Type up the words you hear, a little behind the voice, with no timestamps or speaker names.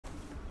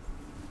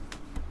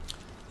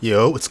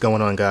Yo, what's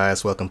going on,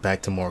 guys? Welcome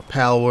back to more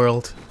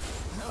Palworld.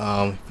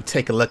 If you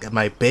take a look at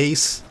my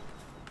base,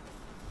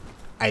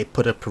 I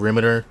put a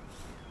perimeter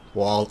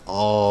wall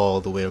all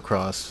the way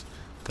across,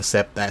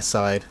 except that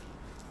side,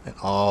 and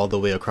all the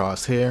way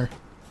across here.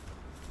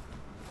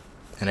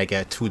 And I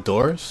got 2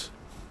 doors,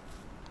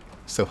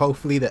 so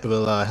hopefully that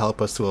will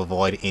help us to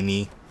avoid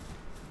any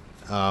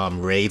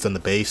raids on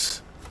the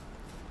base.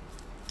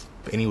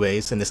 But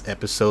anyways, in this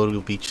episode,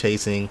 we'll be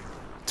chasing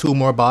 2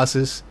 more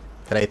bosses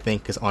that I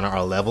think is on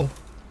our level.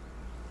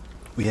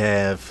 We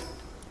have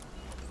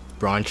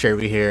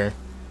Broncherry here.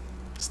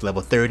 It's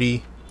level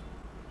 30.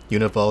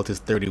 Univolt is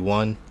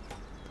 31.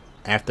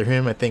 After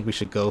him, I think we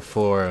should go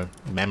for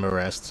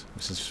Mamorest,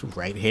 which is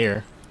right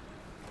here.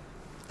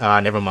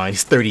 Never mind.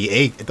 He's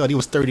 38. I thought he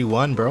was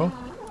 31, bro.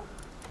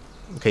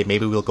 Okay,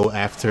 maybe we'll go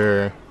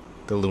after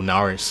the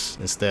Lunaris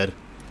instead.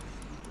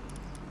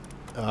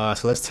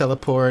 So let's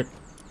teleport.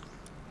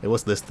 Hey,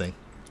 what's this thing?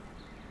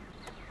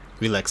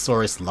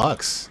 Relaxoris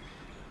Lux.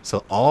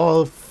 So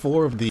all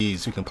 4 of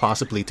these we can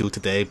possibly do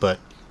today, but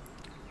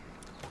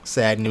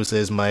sad news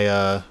is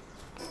my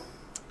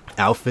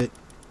outfit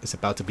is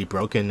about to be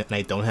broken and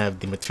I don't have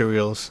the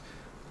materials.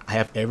 I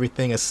have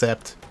everything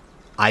except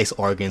ice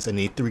organs. I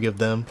need 3 of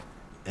them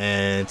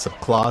and some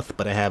cloth,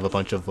 but I have a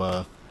bunch of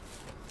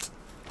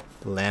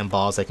lamb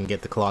balls I can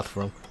get the cloth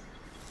from.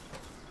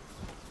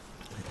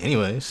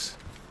 Anyways,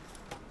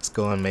 let's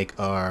go and make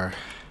our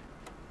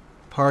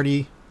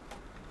party.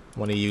 I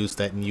want to use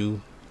that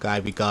new guy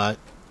we got.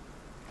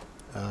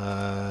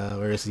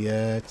 Where is he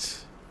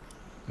at?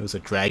 It was a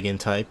dragon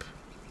type.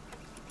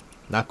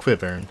 Not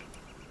Quivern.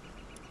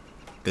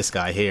 This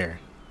guy here,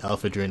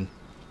 Alphadrin.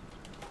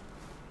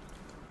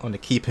 I want to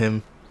keep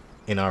him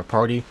in our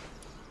party.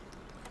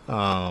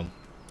 Let's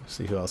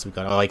see who else we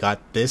got. Oh, I got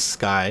this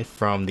guy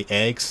from the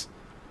eggs.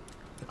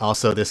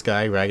 Also this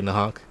guy,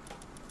 Ragnarok.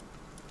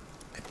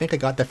 I think I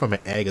got that from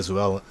an egg as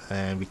well.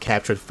 And we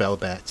captured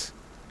Fellbat.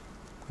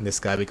 And this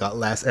guy we got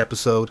last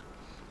episode.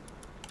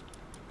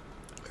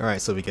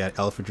 Alright, so we got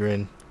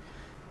Alphadrin,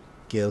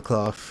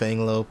 Galeclaw,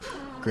 Fanglope.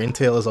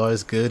 Grintail is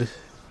always good.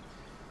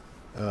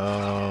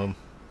 Yeah.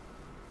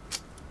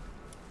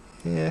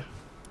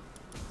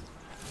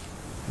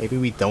 Maybe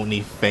we don't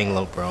need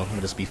Fanglope, bro.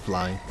 We'll just be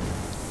flying.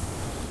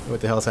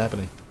 What the hell's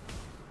happening?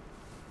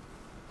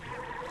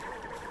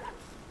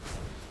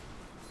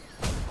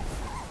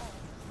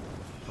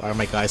 Why are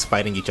my guys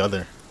fighting each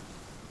other?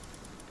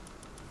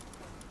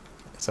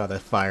 I saw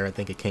that fire. I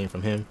think it came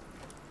from him.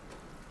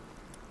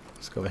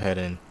 Let's go ahead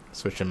and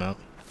switch him out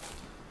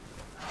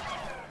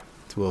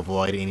to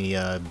avoid any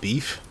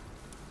beef.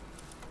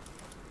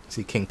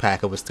 See, King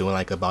Paka was doing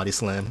like a body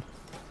slam.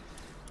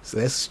 So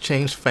let's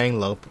change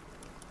Fanglope.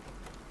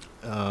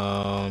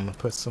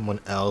 Put someone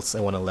else I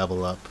want to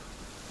level up.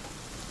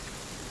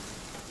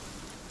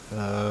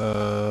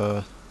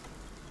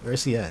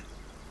 Where's he at?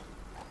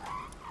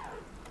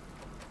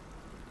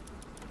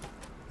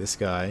 This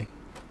guy.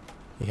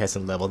 He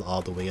hasn't leveled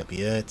all the way up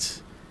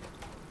yet.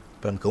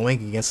 But I'm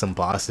going against some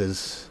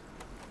bosses.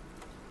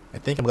 I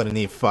think I'm gonna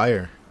need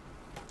fire.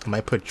 I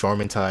might put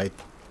Jormuntide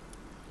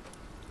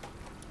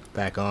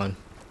back on.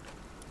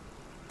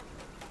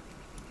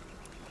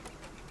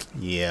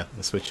 Yeah,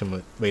 let's switch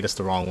him. Wait, that's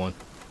the wrong one.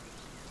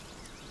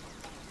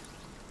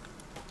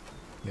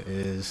 It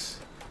is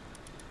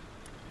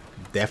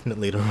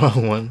definitely the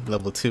wrong one.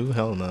 Level 2?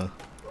 Hell no.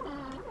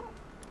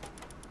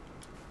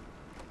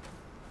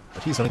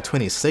 But he's only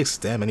 26.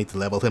 Damn, I need to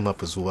level him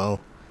up as well.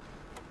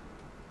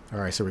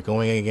 Alright, so we're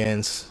going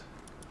against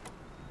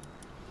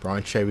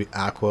Broncherry,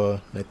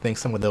 Aqua. I think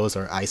some of those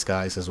are ice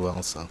guys as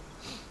well, so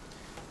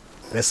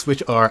let's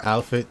switch our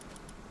outfit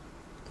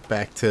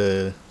back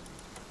to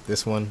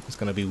this one. It's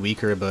gonna be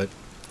weaker, but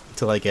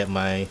until I get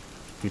my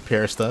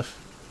repair stuff,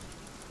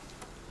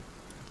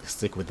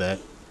 stick with that.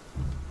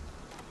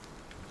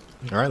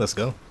 Alright, let's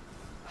go.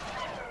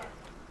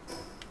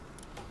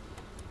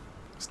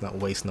 Let's not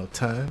waste no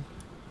time.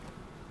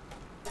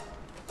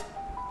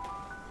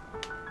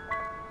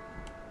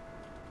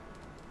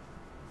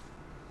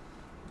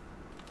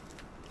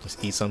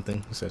 Just eat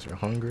something. It says you're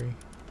hungry.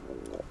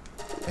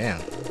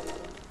 Damn.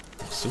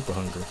 I'm super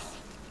hungry.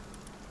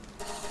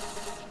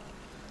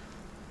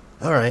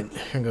 Alright,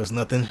 here goes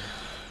nothing.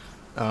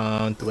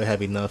 Do I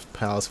have enough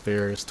pal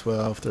spheres?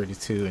 12,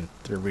 32, and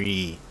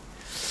 3.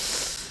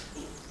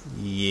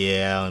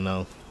 Yeah, I don't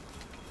know.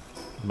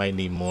 Might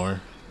need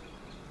more.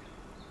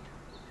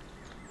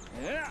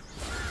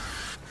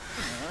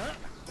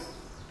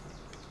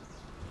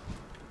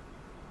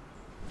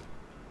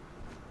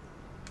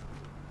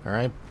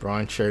 Alright,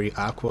 Broncherry,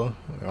 Aqua,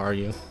 where are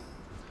you?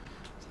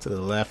 To the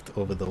left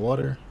over the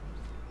water.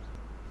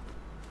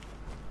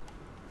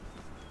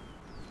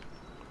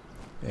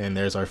 And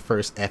there's our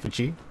first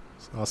effigy.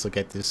 So also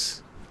get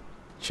this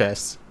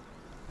chest.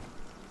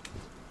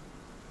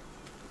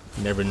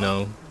 You never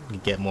know, you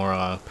get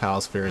more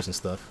pal spheres and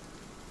stuff.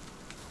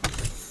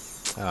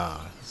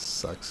 Ah,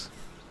 sucks.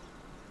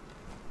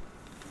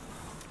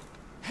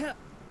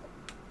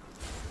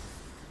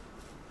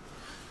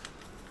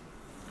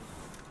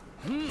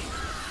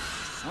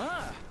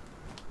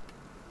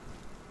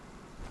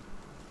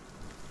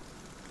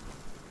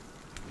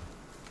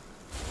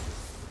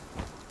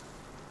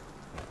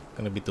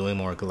 gonna be doing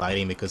more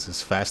gliding because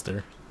it's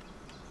faster.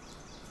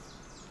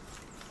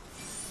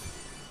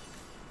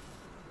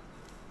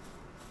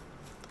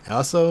 I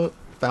also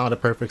found a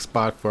perfect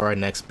spot for our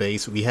next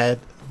base. We had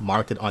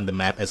marked it on the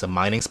map as a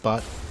mining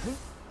spot,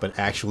 but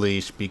actually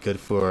it should be good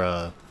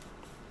for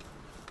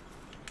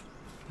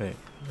wait,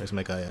 where's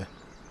my guy at?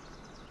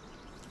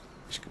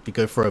 Should be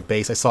good for a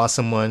base. I saw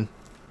someone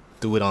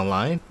do it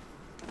online,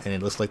 and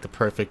it looks like the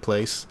perfect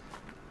place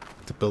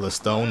to build a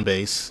stone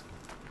base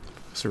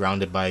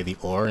surrounded by the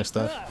ore and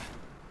stuff.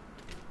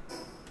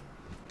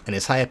 And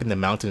it's high up in the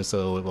mountains,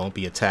 so it won't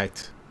be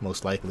attacked,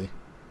 most likely.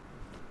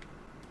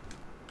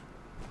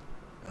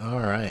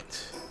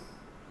 Alright.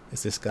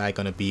 Is this guy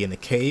gonna be in the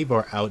cave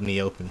or out in the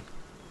open?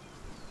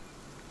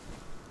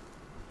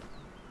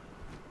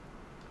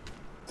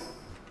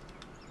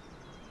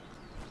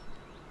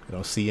 I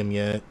don't see him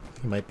yet.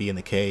 He might be in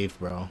the cave,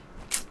 bro.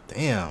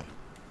 Damn.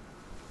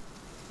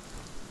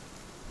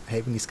 I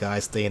hate when these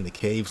guys stay in the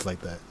caves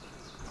like that.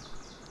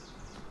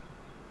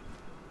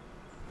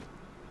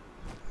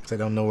 Because I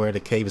don't know where the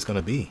cave is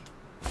gonna be.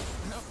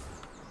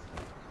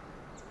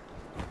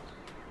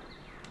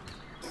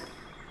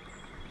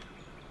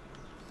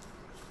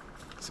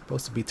 It's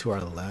supposed to be to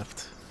our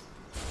left.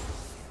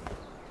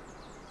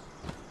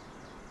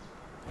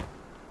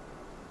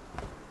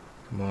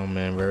 Come on,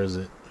 man. Where is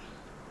it?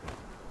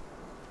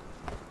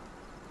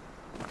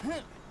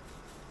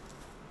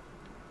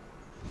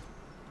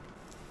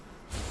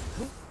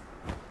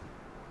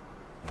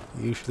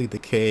 Usually the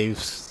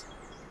caves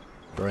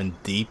run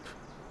deep.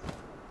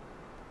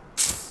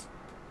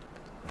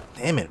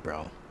 Damn it,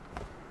 bro.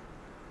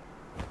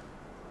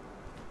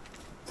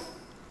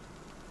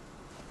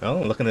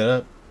 Oh, looking it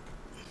up.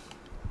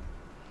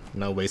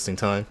 Not wasting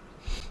time.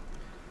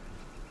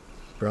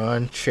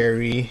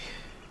 Broncherry,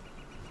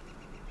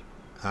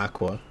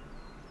 Aqua,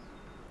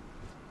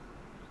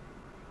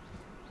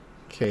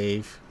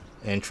 cave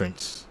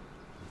entrance.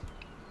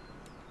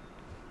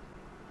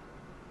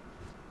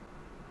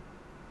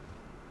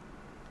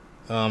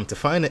 To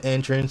find the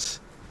entrance,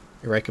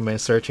 I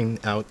recommend searching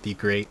out the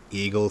Great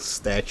Eagle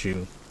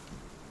statue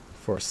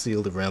for a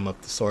sealed realm of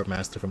the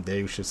Swordmaster. From there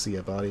you should see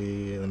a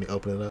body. Let me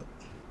open it up.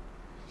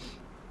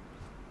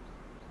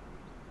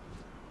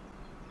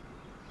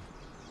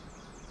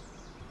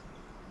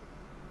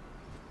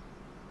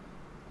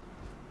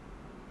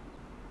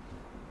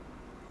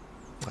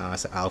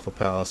 It's an alpha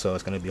pal, so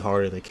it's going to be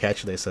harder to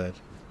catch, they said.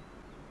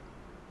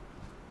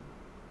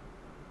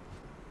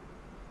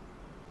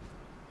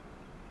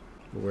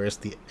 Where's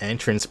the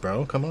entrance,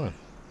 bro? Come on.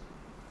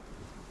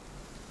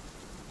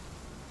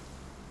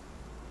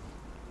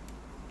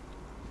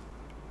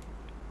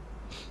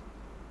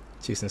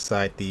 She's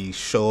inside the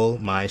shoal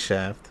mine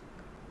shaft,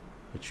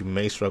 which you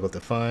may struggle to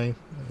find.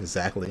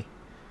 Exactly.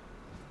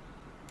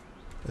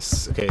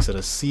 Okay, so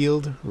the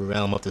sealed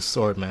realm of the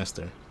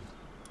Swordmaster.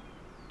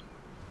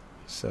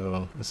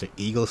 So there's an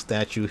eagle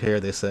statue here,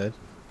 they said.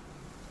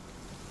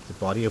 The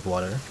body of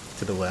water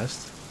to the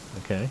west.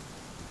 Okay.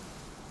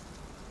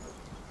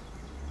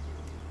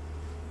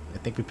 I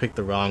think we picked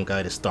the wrong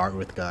guy to start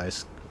with,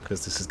 guys,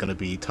 because this is going to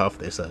be tough,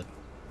 they said.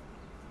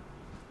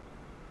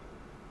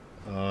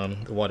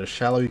 The water's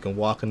shallow, you can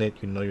walk in it,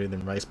 you know you're in the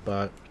right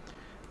spot.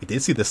 We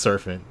did see the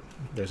serpent.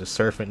 There's a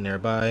serpent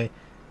nearby.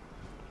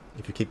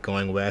 If you keep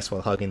going west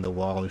while hugging the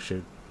wall, it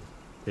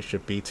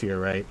should be to your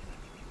right.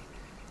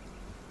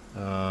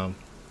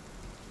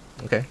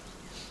 Okay.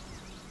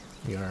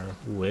 We are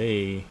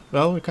way...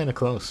 Well, we're kind of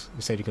close.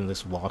 You said you can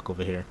just walk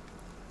over here.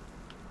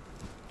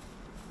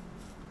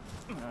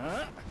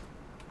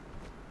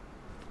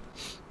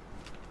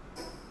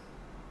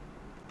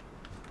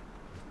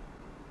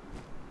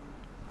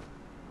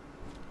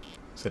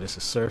 So there's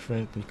a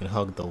serpent. You can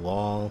hug the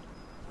wall.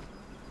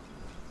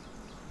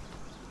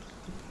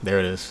 There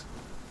it is.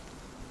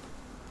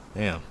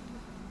 Damn.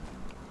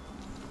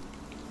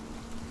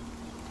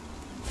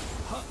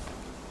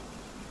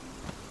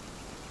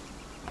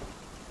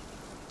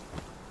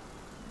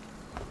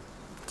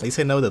 At least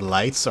I know the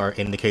lights are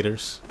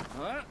indicators.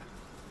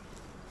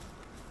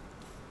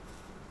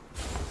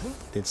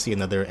 Did see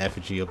another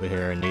effigy over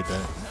here. I need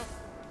that.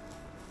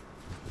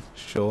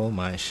 Show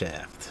my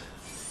shaft.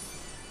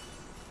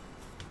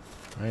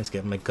 Alright, let's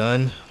get my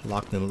gun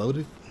locked and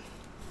loaded.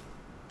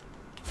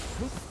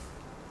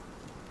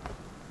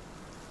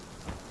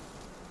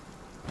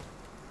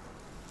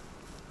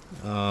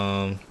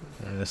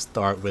 Let's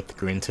start with the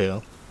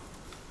Grintail.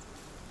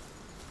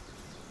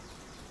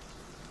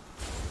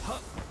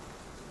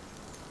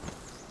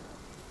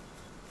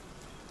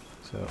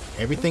 So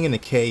everything in the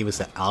cave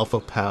is an alpha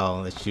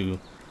pal that you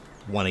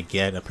want to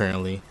get,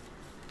 apparently.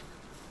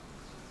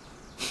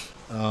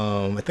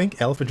 I think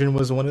Alphadrin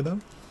was one of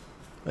them.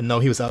 No,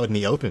 he was out in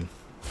the open.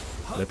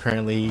 But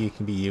apparently he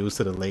can be used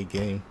to the late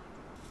game.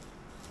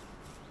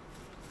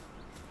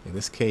 Hey,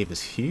 this cave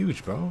is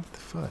huge, bro. What the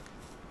fuck?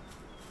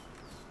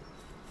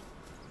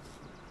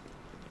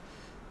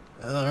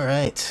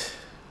 Alright.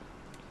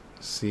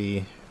 Let's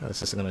see how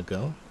this is gonna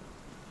go.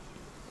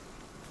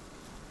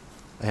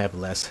 I have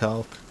less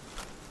health.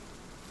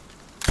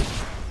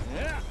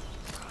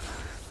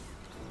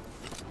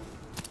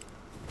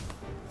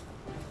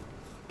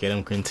 Get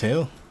him,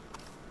 Grintail.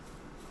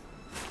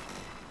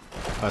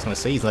 I was gonna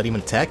say he's not even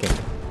attacking.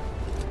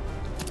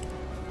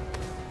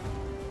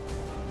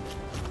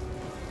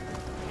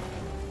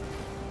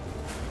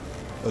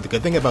 Oh, the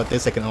good thing about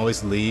this, I can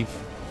always leave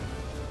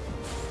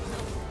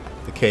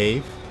the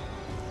cave.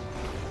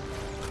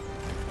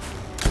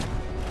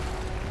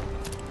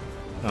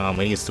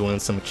 When he's doing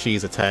some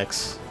cheese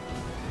attacks.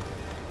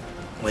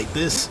 Like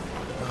this.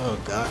 Oh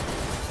god.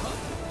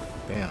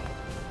 Damn.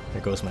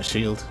 There goes my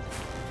shield.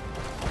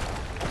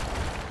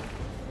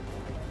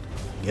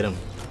 Get him.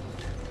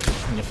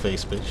 In your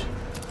face, bitch.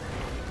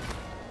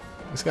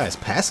 This guy's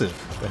passive.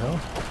 What the hell?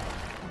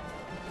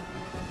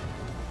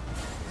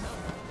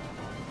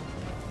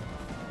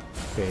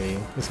 Okay,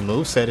 this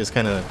moveset is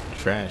kind of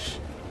trash.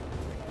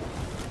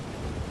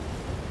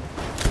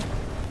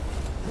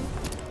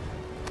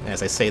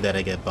 As I say that,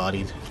 I get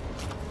bodied.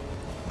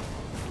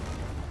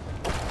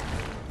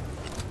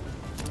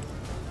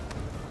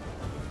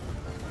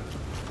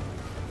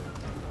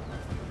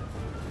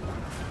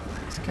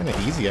 It's kind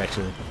of easy,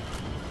 actually.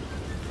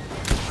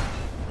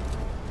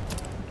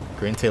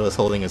 Grintail is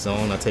holding his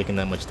own, not taking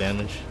that much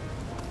damage.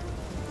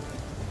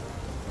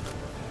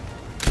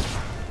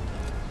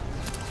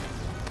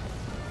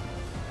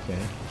 Okay.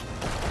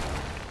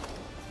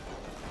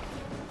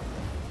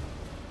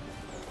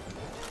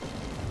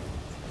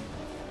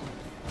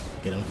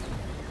 Get him.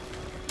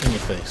 In your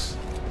face.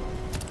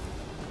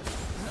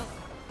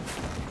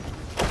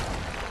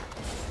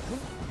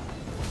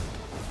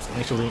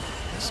 Actually,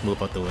 let's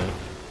move out the way.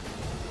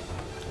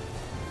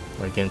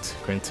 Against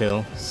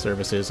Grintail,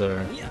 services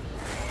are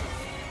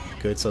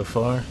good so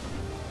far.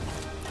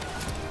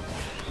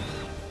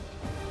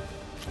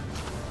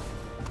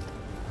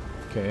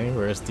 Okay,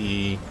 where's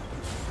the...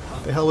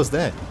 What the hell was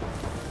that?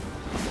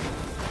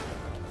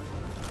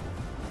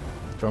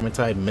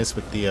 Dormitide missed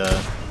with the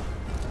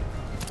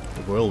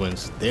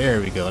whirlwinds.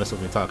 There we go, that's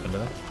what we're talking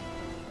about.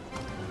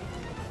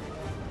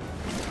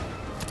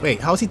 Wait,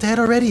 how is he dead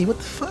already? What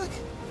the fuck?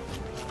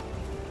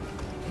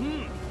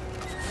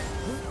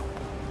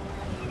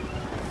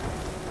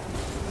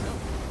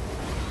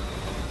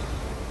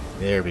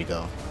 There we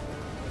go.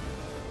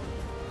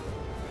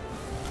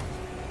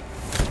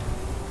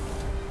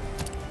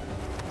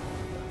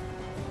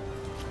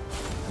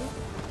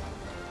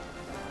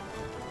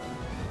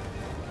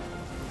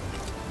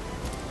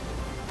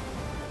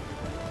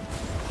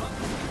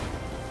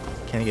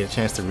 Can't get a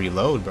chance to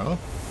reload, bro.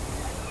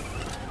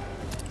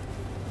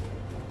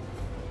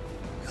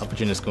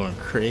 Alphagen is going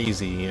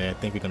crazy. Yeah, I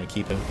think we're gonna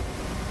keep him.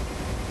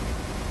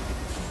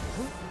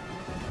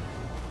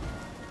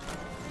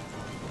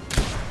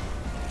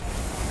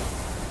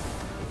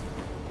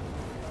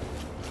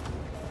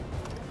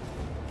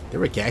 They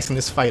were gassing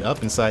this fight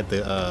up inside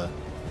the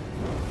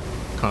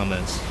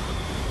comments.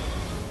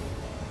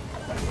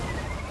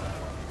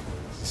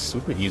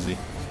 Super easy.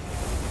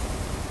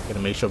 Gotta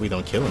make sure we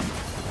don't kill him.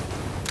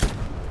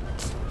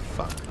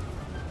 Fuck.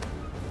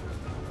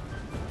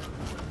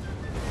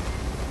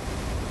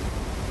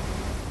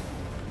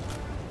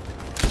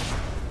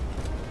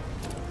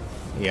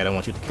 Yeah, I don't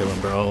want you to kill him,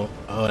 bro.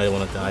 Oh, I don't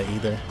want to die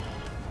either.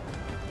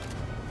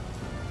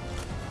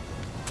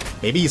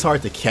 Maybe he's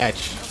hard to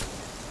catch.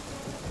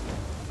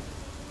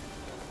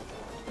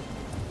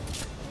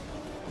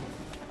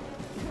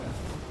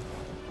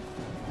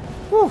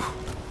 Whew.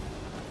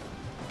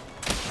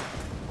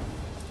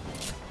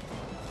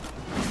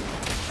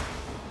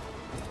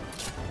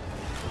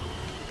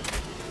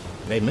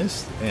 They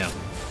missed? Damn.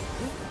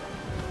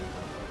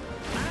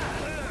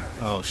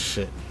 Oh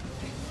shit.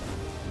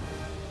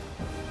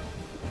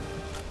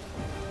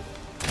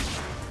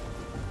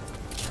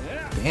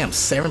 Damn,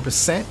 7%?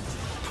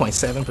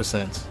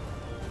 0.7%.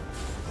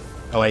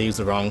 Oh, I used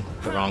the wrong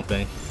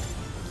thing.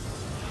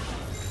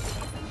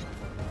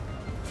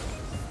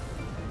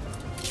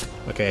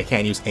 Okay, I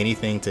can't use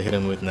anything to hit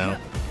him with now.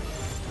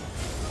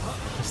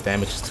 His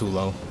damage is too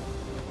low.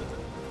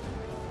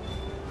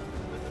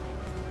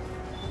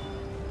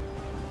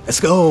 Let's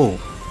go!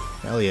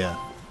 Hell yeah.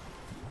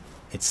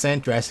 Its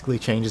scent drastically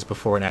changes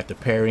before and after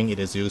pairing. It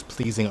exudes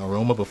pleasing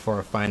aroma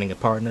before finding a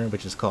partner,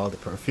 which is called the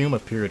perfume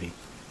of purity.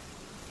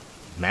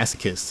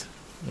 Masochist.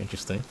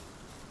 Interesting.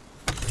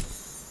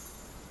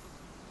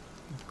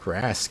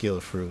 Grass skill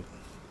fruit.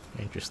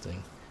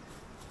 Interesting.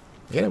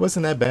 Yeah, it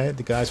wasn't that bad.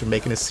 The guys were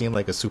making it seem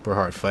like a super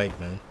hard fight,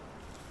 man.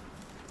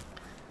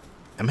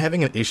 I'm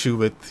having an issue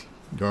with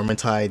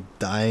Dormitide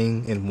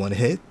dying in one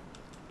hit.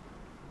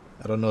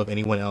 I don't know if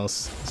anyone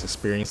else has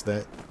experienced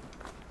that.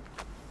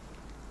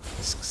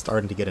 It's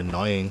starting to get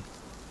annoying.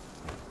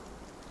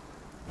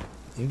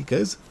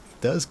 Because he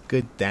does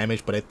good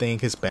damage, but I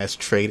think his best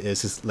trait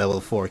is his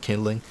level 4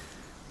 kindling,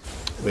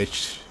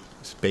 which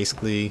is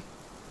basically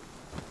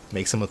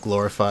makes him a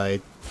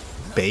glorified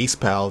base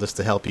pal just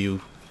to help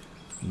you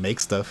make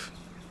stuff.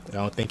 I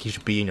don't think he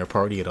should be in your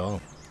party at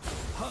all.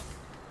 I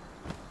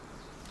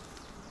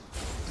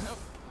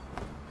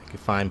could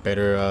find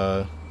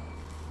better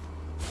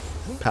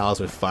pals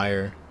with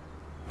fire,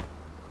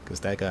 because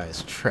that guy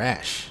is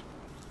trash.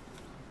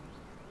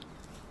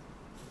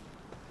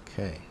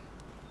 Okay.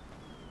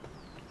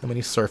 How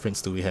many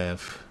serpents do we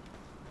have?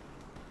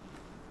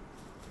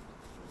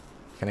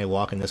 Can I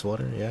walk in this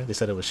water? Yeah, they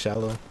said it was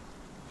shallow.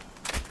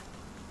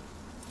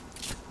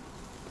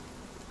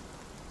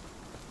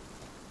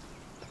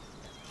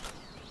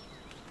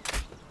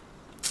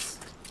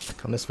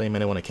 Come this way,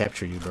 man. I want to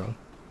capture you, bro.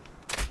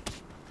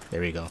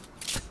 There we go.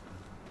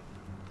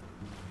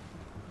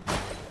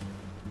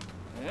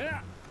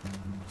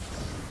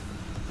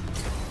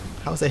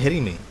 How's that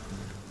hitting me?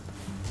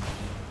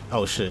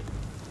 Oh shit.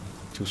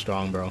 Too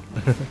strong, bro.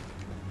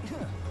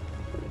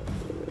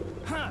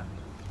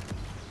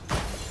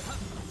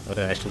 Oh,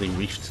 that actually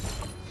reached.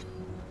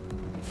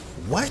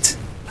 What?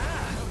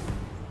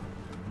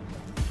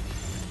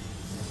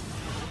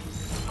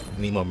 I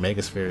need more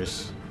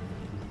megaspheres.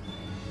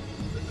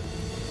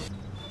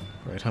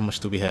 Right, how much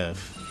do we have?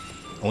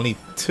 Only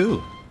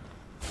 2.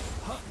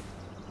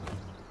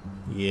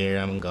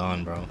 Yeah, I'm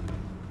gone, bro.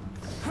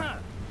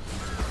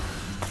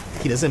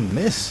 He doesn't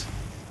miss.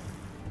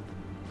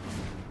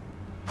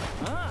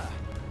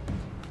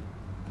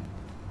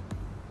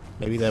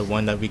 Maybe that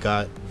one that we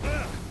got,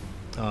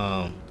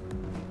 the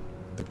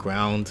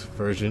ground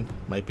version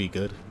might be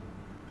good.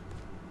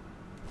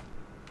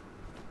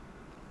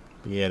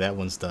 But yeah, that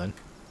one's done.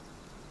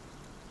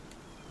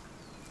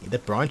 The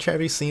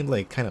Broncherry seemed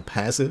like kind of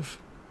passive.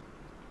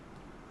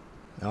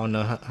 I don't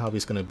know how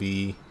he's gonna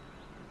be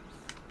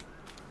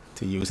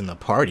to use in the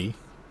party.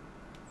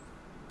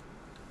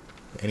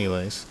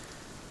 Anyways,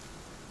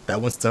 that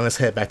one's done. Let's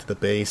head back to the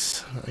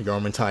base.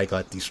 Yarmentai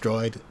got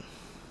destroyed.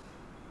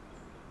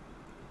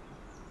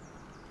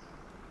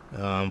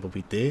 But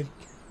we did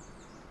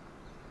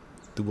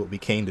do what we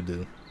came to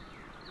do.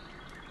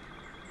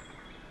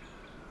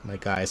 My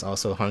guy is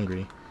also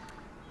hungry.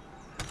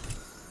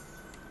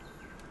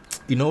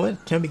 You know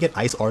what? Can we get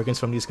ice organs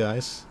from these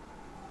guys?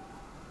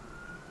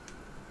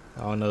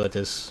 I don't know, I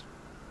just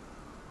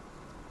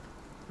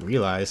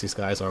realized these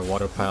guys are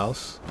water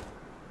pals.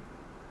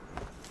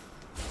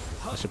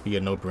 That should be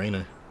a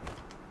no-brainer.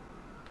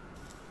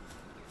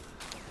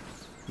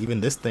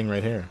 Even this thing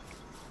right here.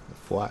 The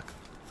flock.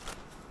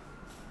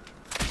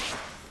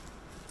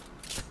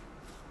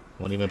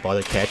 Won't even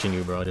bother catching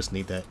you, bro. I just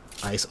need that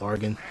ice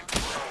organ.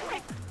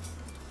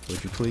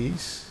 Would you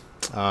please?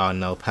 Oh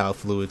no, pal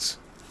fluids.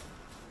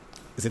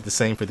 Is it the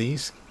same for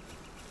these?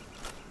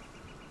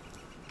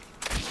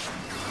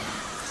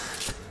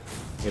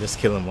 Yeah, just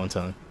kill him one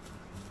time.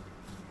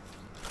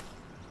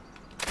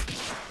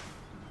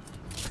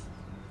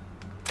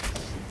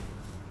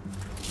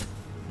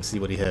 Let's see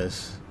what he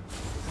has.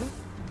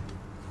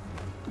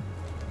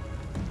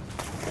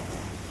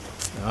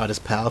 Ah, this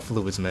pal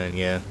fluids, man,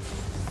 yeah.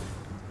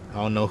 I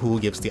don't know who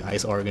gives the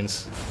ice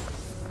organs.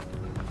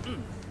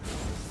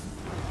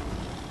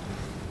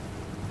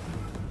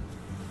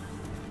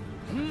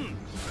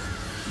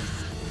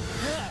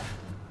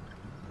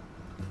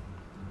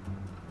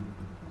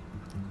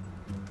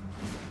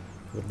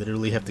 We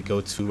literally have to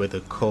go to where the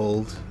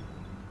cold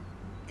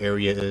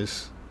area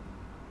is.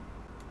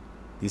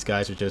 These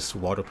guys are just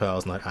water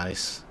pals, not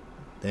ice.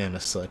 Damn,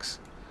 that sucks.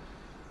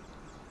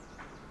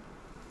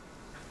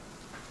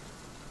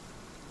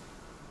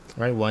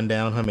 Alright, one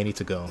down. How many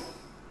to go?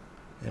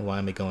 And why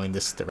am I going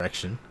this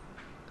direction?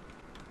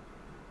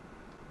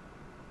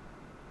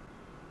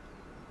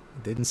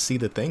 Didn't see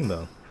the thing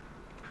though.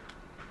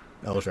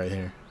 That was right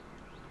here.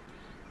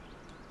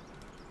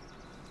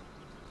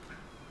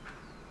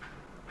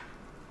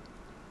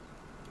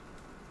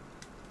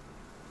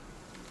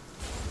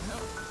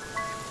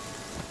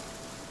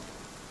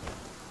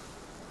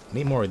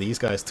 Need more of these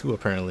guys too,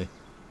 apparently.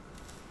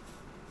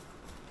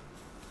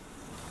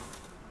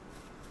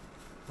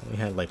 We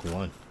had like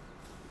one.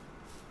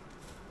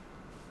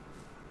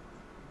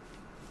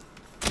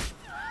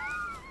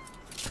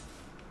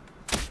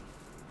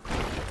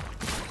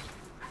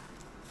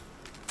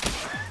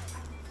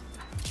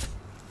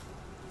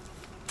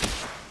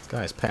 This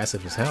guy is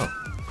passive as hell.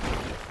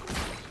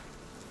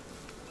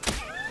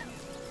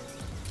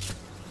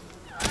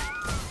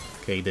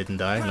 Okay, he didn't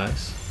die.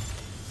 Nice.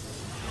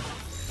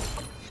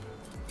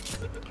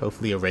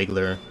 Hopefully a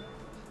regular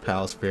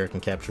pal sphere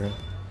can capture him.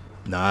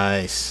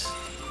 Nice.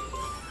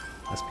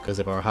 That's because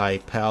of our high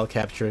pal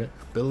capture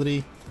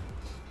ability.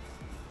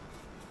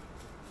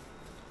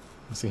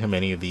 Let's see how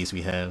many of these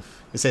we have.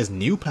 It says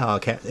new pal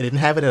cap. It didn't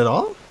have it at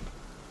all?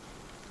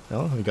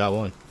 Oh, we got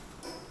one.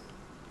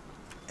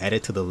 Add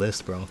it to the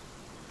list, bro.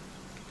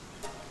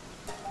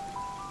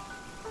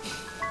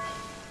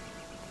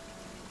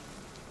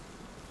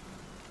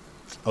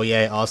 Oh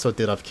yeah, I also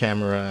did off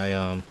camera. I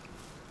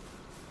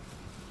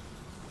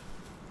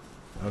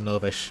don't know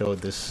if I showed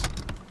this.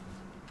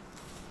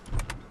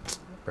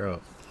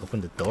 Bro,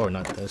 open the door,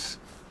 not this.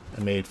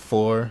 I made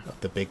 4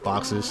 of the big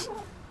boxes.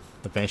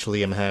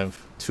 Eventually I'm gonna have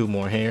 2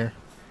 more here.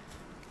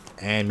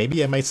 And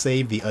maybe I might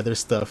save the other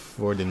stuff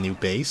for the new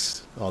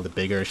base. All the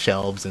bigger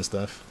shelves and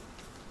stuff.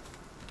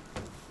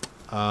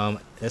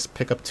 Let's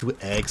pick up 2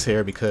 eggs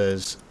here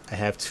because I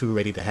have 2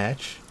 ready to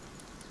hatch.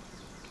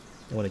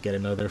 I want to get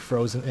another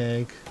frozen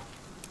egg.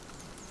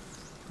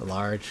 A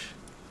large.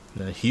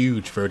 And a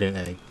huge verdant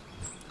egg.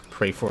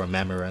 pray for a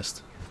mammoth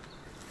rest.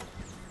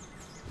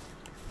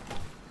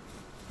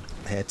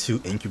 I had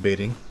 2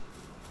 incubating.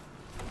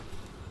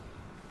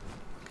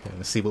 Okay,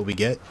 let's see what we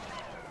get.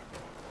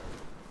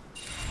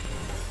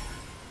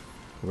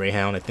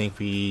 Greyhound, I think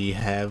we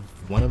have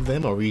one of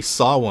them, or we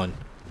saw one.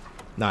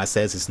 No, it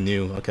says it's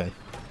new. Okay.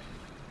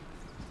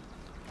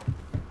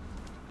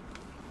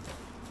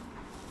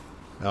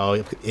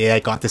 Oh, yeah,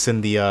 I got this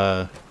in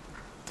the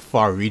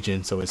far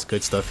region, so it's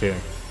good stuff here.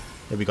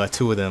 Yeah, we got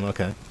 2 of them.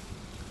 Okay.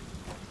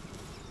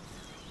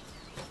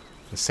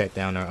 Let's set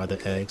down our other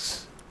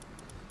eggs.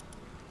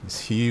 This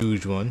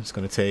huge one. It's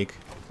gonna take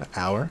an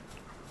hour.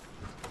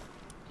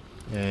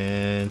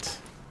 And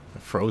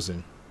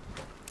frozen.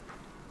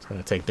 It's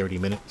gonna take 30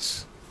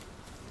 minutes.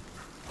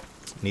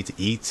 I need to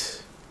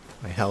eat.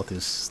 My health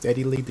is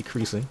steadily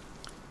decreasing.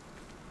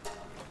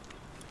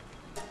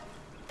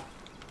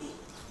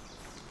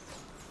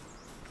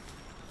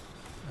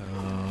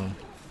 I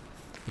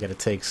gotta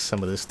take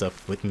some of this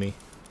stuff with me.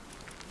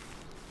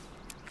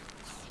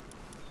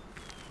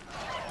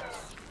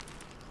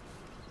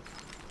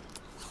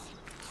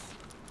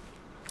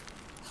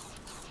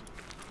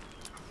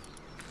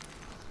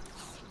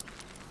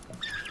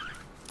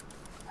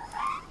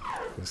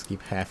 Just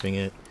keep halving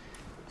it,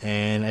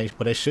 and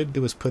what I should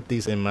do is put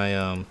these in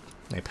my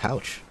my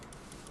pouch.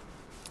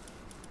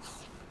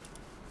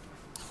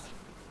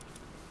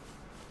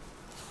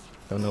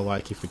 Don't know why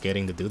I keep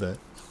forgetting to do that.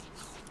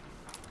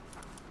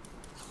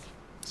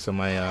 So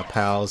my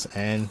pals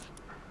and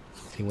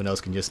anyone else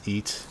can just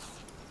eat.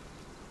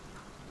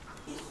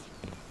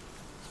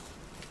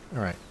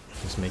 Alright,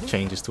 let's make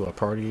changes to our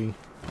party.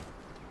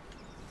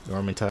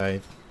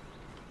 Normantide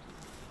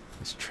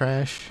is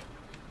trash.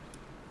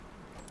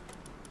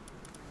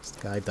 This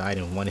guy died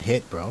in 1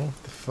 hit, bro.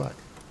 What the fuck?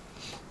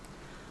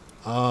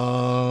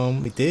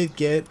 We did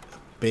get a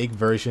big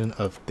version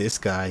of this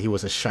guy. He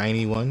was a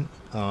shiny one.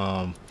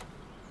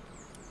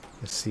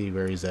 Let's see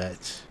where he's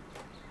at.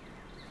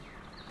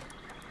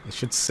 It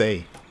should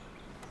say,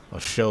 I'll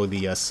show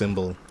the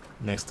symbol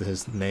next to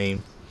his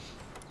name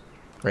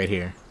right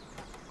here.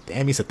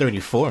 Damn, he's a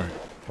 34.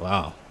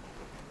 Wow.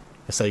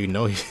 That's how you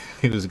know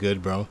he was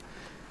good, bro.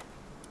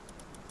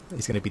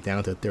 He's gonna be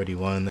down to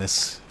 31.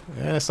 That's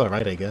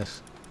alright, I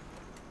guess.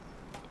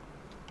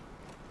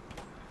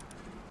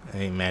 I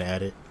ain't mad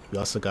at it. We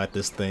also got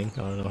this thing. I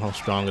don't know how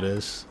strong it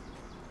is,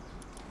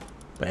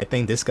 but I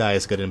think this guy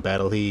is good in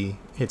battle. He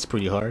hits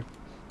pretty hard.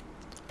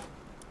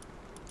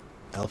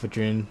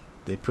 Alphadrin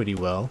did pretty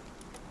well.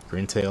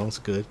 Grintail's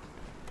good.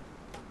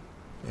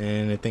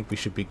 And I think we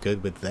should be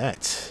good with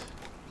that.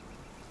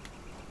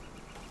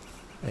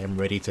 I am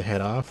ready to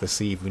head off. Let's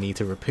see if we need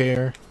to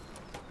repair.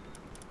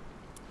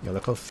 Yo,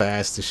 look how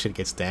fast this shit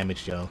gets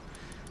damaged, yo.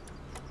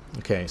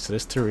 Okay, so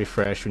this to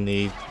refresh we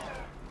need.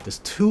 There's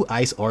 2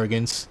 ice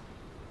organs,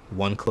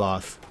 1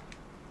 cloth.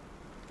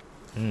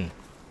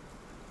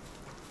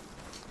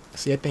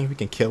 See, I think we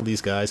can kill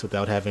these guys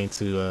without having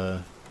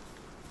to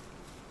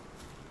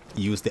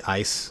use the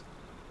ice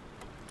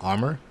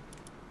armor.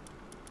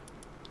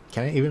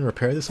 Can I even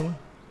repair this one?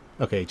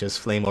 Okay, just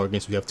flame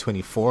organs. We have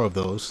 24 of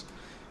those.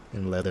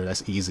 And leather,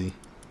 that's easy.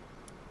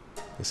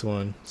 This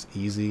one is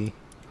easy.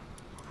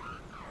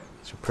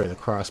 Let's repair the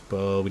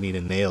crossbow. We need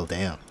a nail,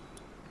 damn.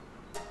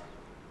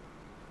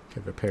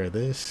 Okay, repair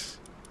this.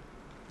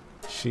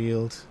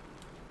 Shield.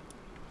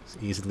 It's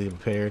easily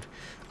repaired.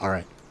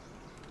 Alright.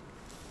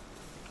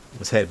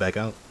 Let's head back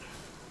out.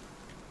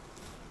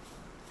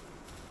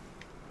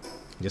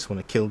 I just want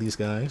to kill these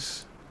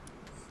guys.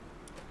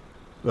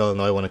 Well,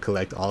 no, I want to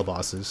collect all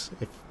bosses,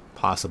 if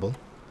possible.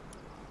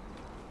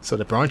 So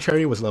the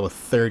Broncherry was level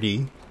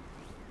 30.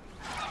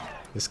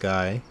 This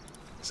guy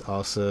is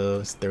also,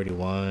 it's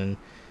 31,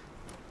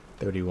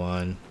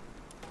 31,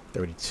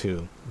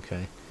 32.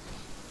 Okay.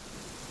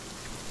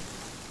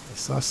 I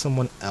saw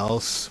someone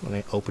else when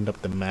I opened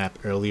up the map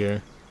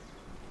earlier.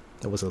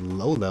 That was a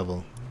low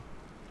level.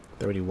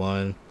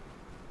 31.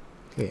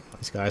 Okay,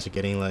 these guys are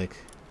getting like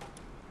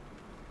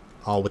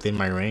all within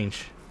my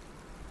range.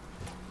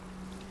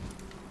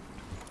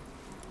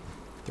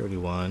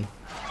 31.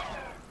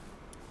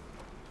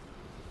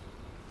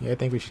 Yeah, I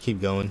think we should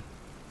keep going.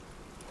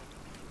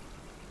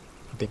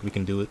 I think we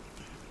can do it.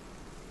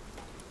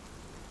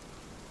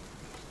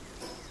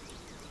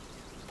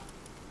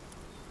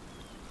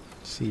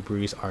 Sea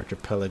Breeze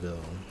Archipelago.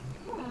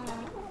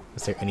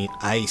 Is there any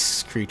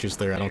ice creatures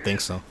there? I don't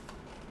think so.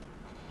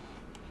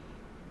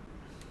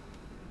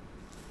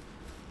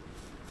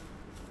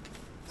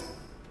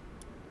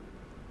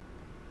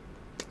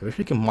 I wish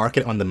we can mark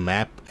it on the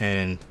map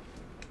and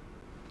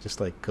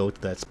just like go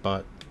to that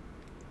spot.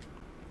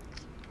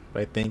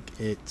 But I think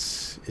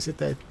it's... Is it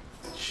that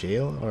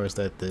shale or is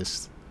that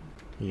this?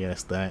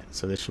 Yes, that.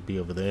 So this should be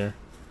over there.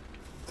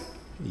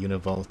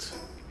 Univolt.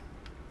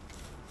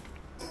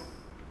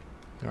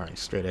 Alright,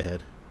 straight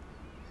ahead.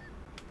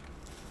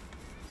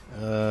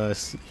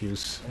 Let's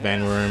use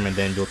Vanworm and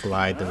then we'll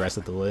glide the rest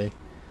of the way.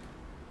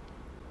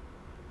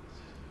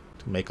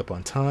 To make up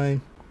on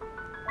time.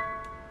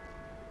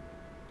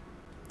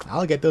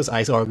 I'll get those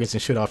ice organs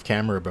and shit off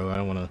camera, bro. I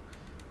don't want to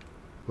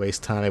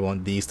waste time. I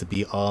want these to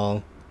be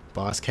all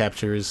boss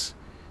captures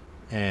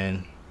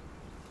and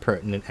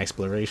pertinent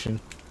exploration.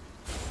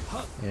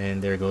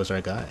 And there goes our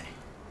guy.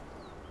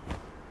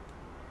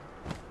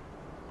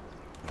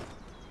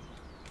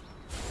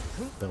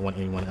 Don't want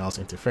anyone else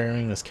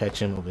interfering. Let's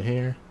catch him over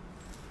here.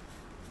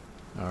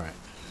 Alright.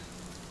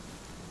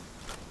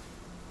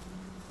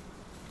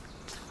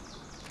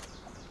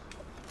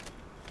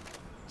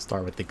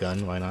 Start with the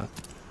gun, why not?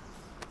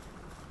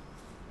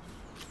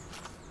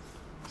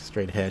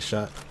 Straight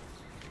headshot.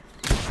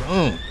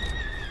 Boom!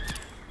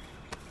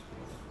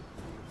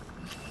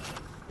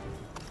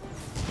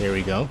 There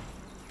we go.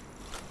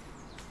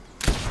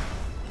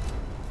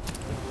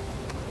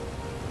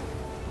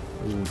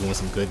 Ooh, doing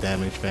some good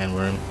damage,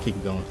 Fanworm. Keep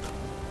it going.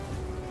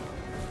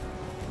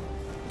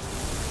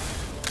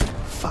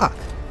 Fuck!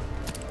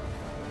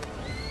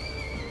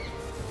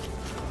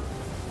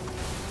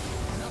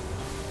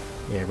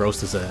 Yeah,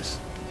 roast his ass.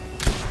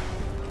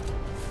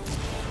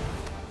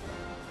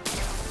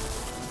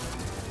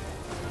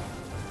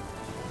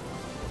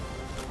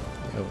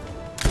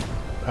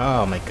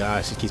 Oh my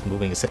gosh, he keeps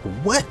moving his head.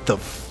 What the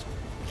f—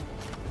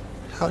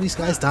 how are these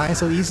guys dying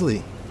so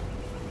easily?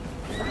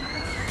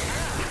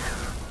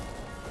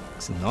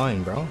 It's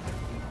annoying, bro.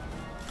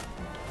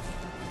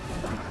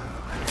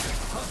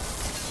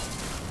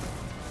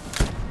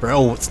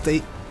 Bro, what's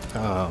the—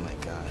 oh my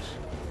gosh.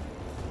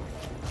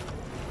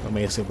 What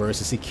makes it worse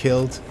is he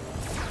killed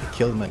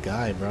my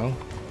guy, bro.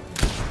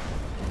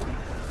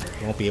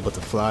 He won't be able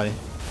to fly.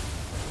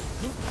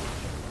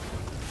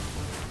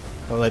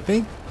 Well, I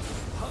think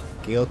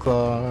Gale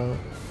Claw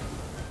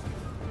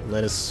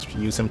let us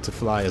use him to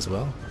fly as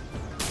well.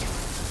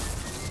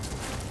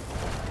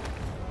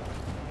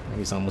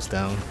 He's almost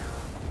down.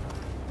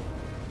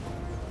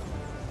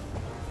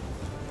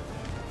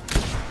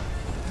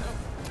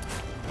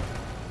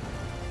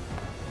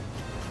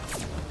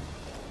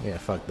 Yeah,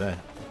 fuck that.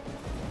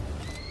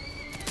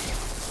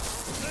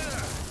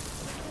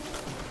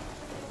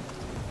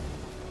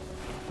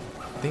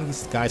 I think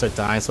these guys are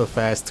dying so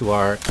fast to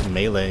our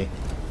melee.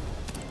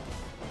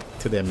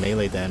 To their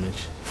melee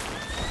damage.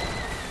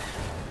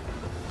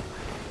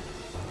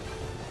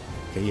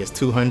 Okay, he has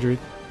 200.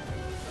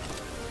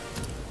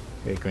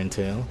 Okay,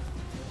 Grintail.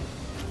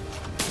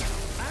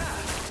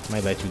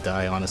 Might let you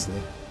die,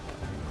 honestly.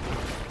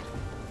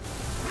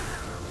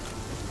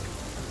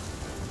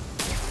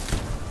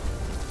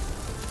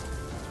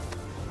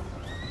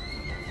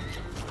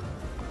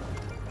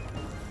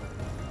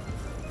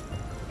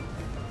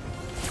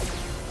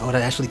 Oh,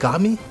 that actually got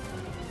me?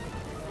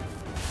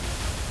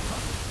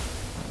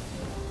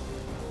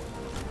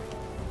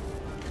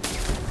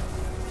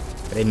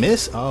 Did I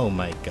miss? Oh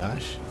my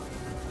gosh.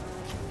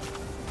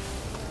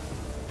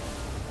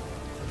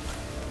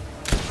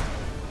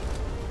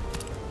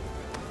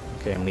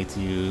 Okay, I need to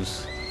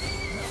use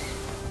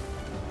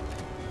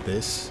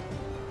this.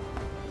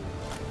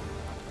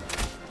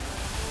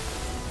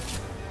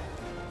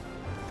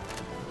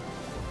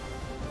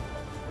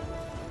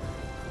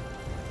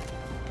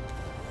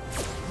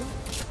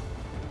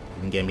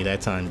 You can get me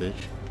that time, bitch.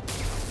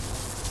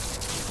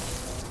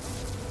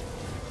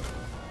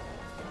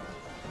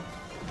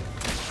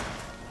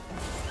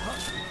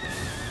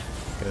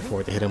 Can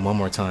afford to hit him one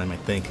more time, I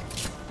think.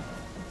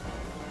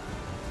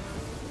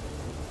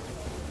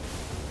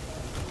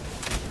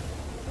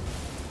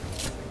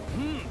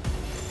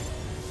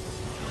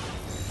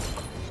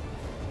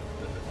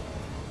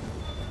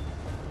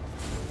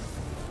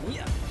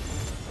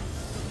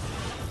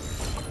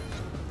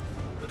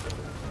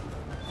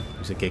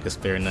 Use a Giga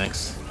Spare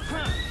next.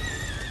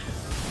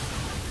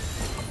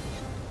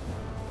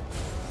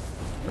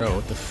 Bro,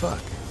 what the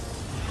fuck?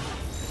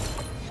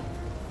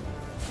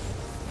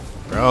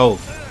 Bro,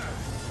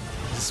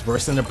 this is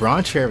worse than the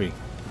Broncherry.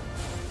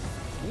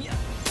 He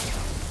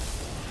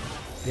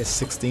has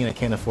 16, I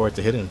can't afford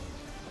to hit him.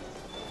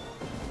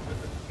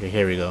 Okay,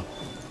 here we go.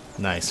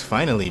 Nice,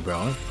 finally,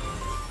 bro.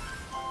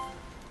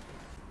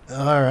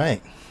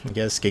 Alright, I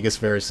guess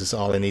Gigaspheres is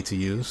all I need to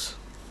use.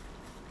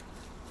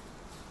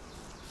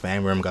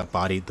 Fanworm got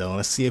bodied though.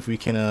 Let's see if we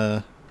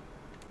can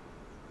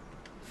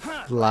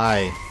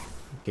fly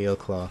Gale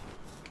Claw.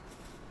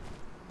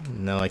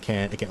 No, I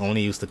can't. I can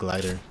only use the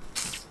glider.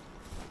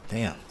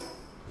 Damn.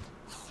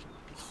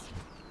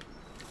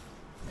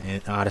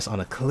 And that's on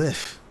a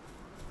cliff.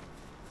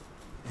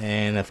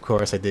 And of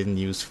course I didn't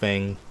use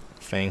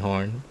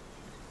Fanghorn.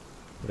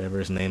 Whatever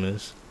his name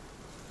is.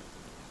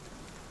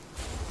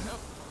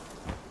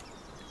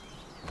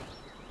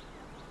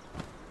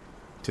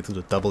 To do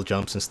the double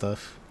jumps and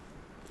stuff.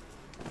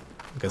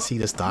 Because he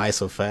just dies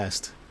so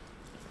fast.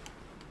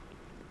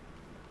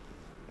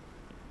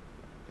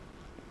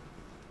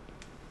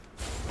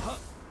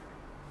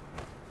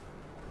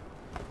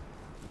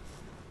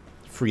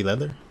 Free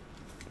leather.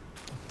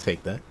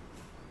 Take that.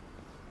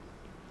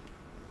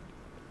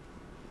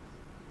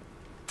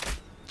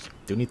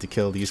 Do need to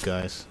kill these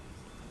guys.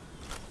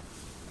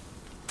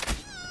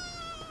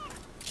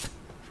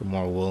 For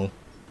more wool.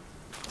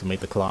 To make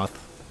the cloth.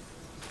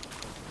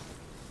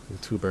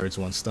 Two birds,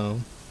 one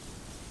stone.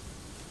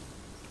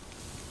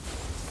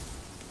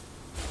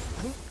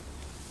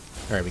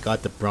 Alright, we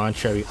got the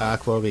Broncherry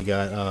Aqua, we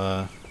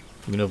got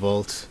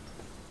Univolt.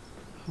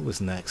 Who was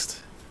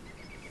next?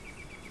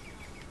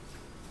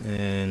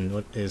 And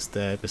what is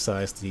that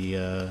besides the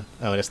oh,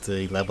 that's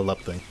the level up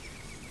thing.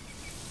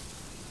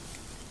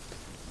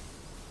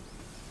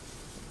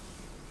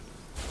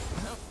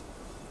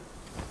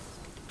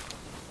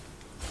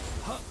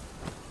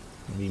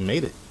 We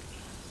made it.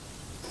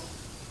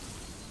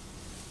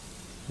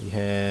 We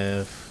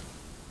have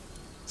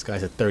this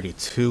guy's at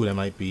 32, that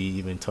might be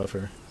even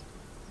tougher.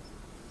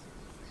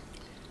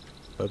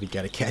 But we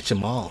gotta catch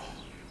them all.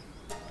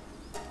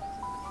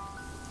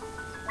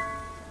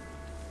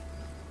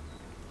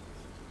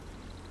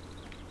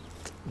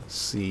 Let's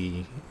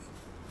see.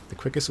 The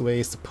quickest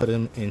way is to put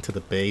him into the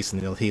base and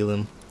they'll heal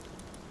him.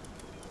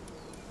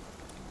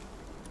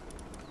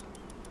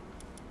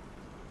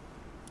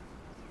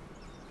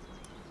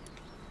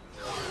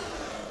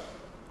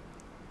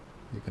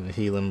 You're gonna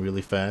heal him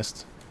really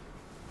fast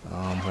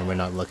when we're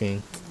not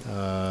looking.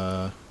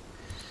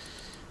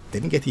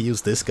 Didn't get to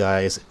use this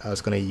guy. I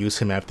was gonna use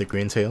him after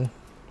Grintail.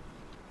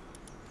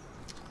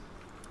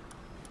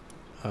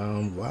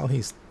 While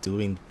he's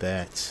doing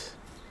that,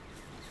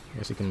 I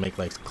guess you can make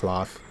like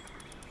cloth.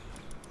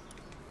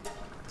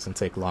 Doesn't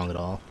take long at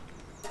all.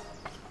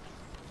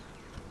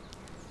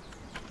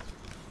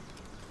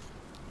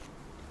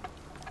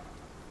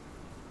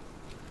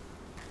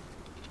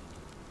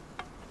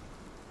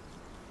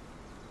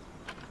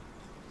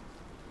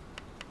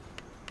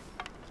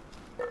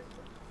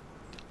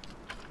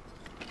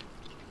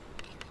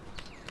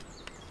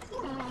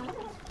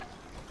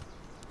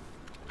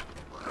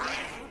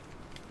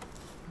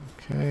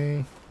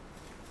 Okay.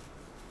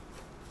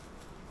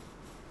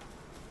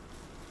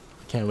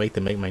 Can't wait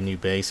to make my new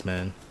base,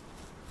 man.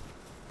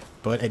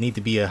 But I need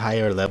to be a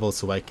higher level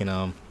so I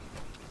can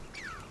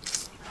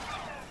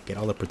get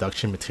all the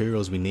production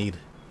materials we need.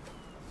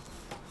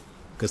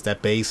 Because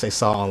that base I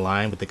saw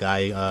online with the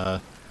guy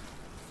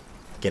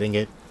getting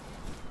it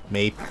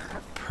made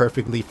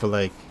perfectly for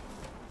like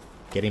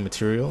getting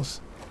materials.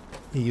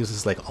 He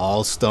uses like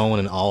all stone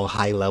and all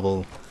high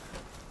level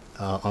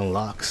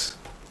unlocks.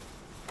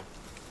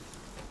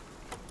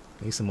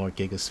 Need some more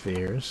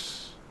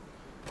gigaspheres.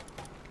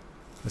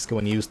 Let's go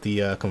and use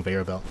the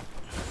conveyor belt.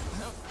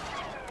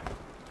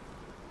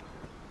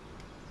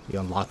 We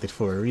unlocked it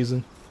for a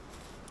reason.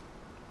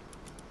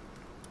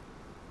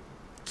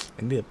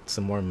 I need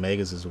some more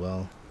megas as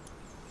well.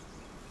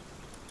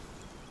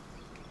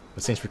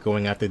 But since we're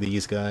going after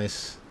these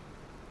guys,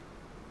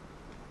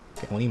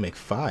 I can only make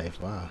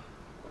 5. Wow.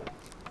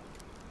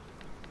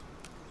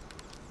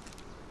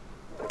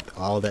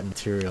 All that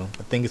material.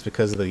 I think it's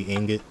because of the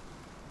ingot.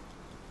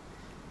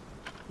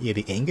 Yeah,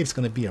 the ingot's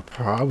gonna be a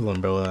problem,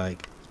 bro.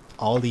 Like,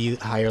 all the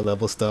higher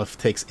level stuff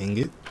takes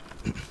ingot.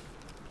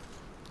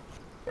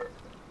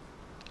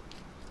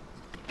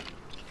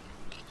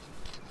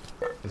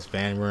 Is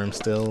Vanworm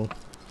still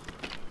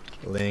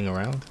laying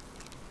around?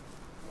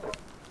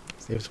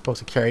 They were supposed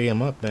to carry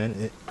him up,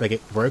 man.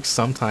 It works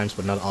sometimes,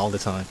 but not all the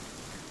time.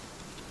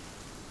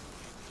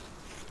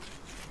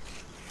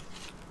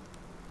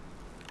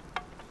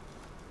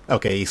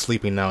 Okay, he's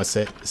sleeping now. It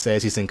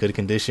says he's in good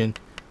condition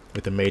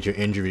with a major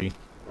injury.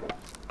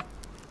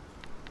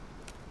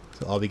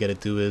 So all we gotta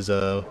do is,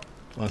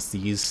 once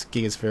these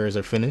gigaspheres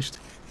are finished,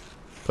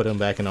 put him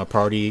back in our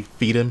party,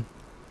 feed him,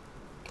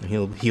 and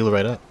he'll heal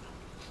right up.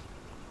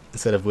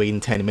 Instead of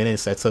waiting 10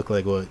 minutes, that took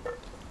like, what,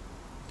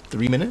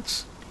 3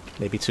 minutes?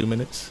 Maybe 2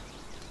 minutes?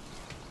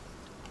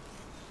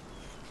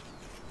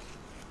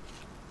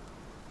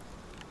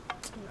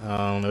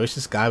 I wish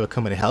this guy would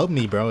come and help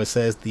me, bro. It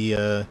says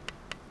the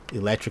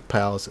electric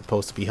pal is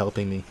supposed to be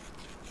helping me.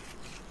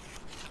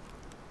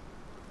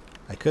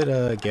 I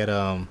could get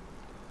I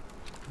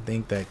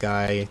think that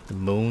guy, the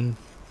Moon,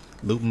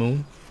 Loop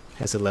Moon,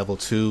 has a level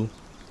 2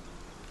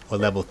 or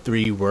level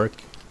 3 work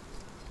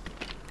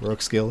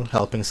skill,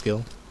 helping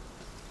skill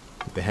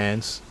with the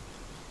hands.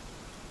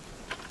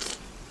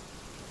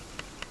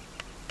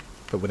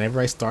 But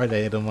whenever I start,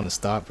 I don't want to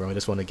stop, bro. I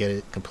just want to get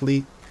it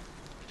complete.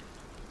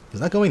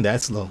 It's not going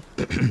that slow.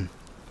 But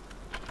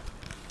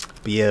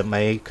yeah,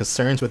 my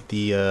concerns with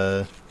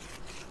the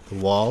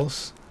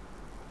walls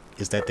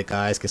is that the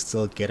guys can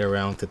still get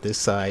around to this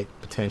side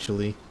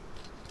potentially,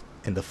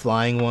 and the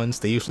flying ones,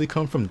 they usually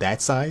come from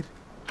that side,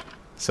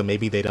 so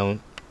maybe they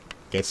don't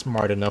get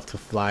smart enough to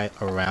fly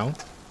around.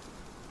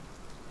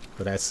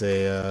 But that's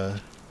a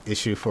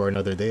issue for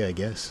another day, I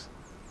guess.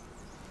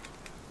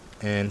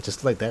 And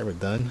just like that, we're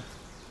done.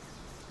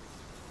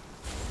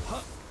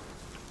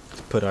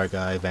 Let's put our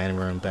guy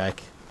Vanworm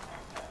back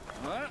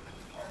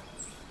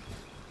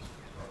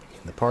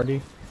in the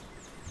party.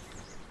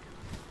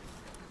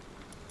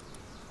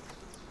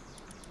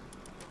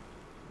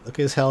 Look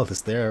at his health, it's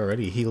there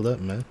already, healed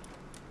up, man.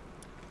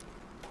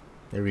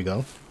 There we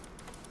go.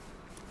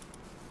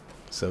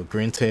 So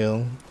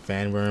Grintail,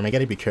 Vanworm, I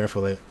gotta be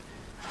careful. I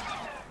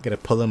gotta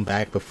pull him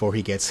back before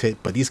he gets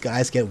hit. But these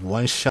guys get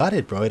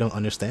one-shotted, bro. I don't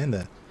understand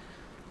that.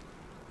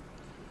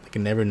 I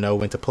can never know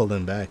when to pull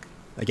them back.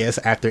 I guess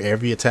after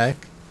every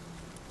attack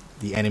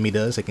the enemy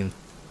does, I can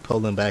pull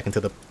them back into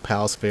the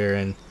Pal Sphere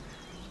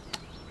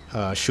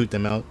and shoot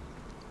them out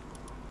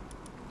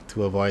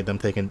to avoid them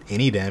taking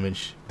any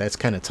damage. That's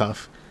kind of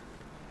tough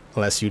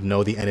unless you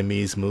know the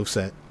enemy's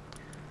moveset.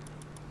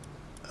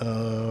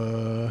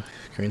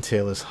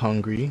 Greentail is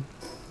hungry.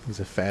 He's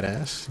a fat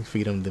ass. You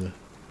feed him the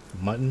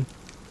mutton.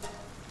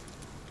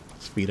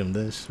 Let's feed him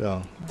this.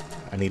 Well,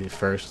 I need it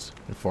first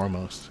and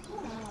foremost.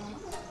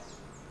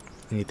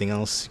 Anything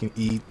else you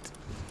can eat?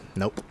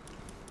 Nope.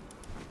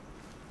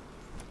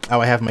 Oh,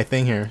 I have my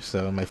thing here,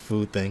 so my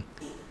food thing.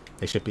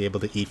 They should be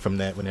able to eat from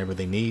that whenever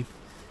they need.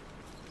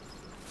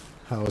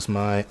 How's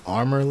my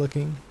armor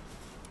looking?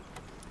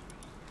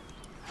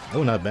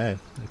 Oh, not bad.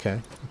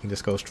 Okay, we can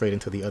just go straight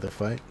into the other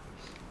fight.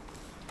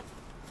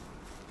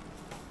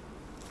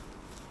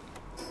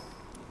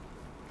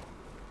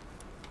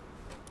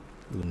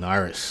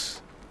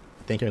 Lunaris.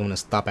 I think I'm going to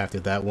stop after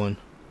that one.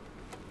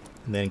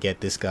 And then get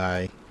this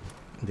guy.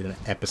 And then an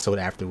episode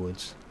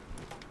afterwards.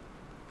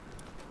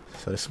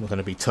 So this one's going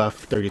to be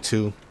tough.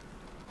 32.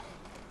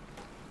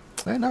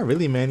 Not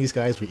really, man. These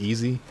guys were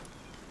easy.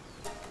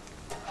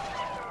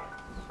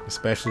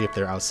 Especially if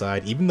they're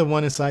outside. Even the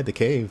one inside the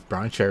cave.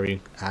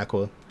 Broncherry,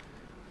 Aqua.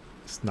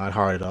 It's not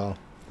hard at all.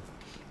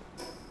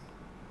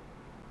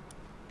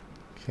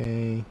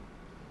 Okay.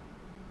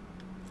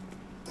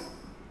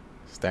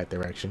 It's that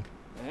direction.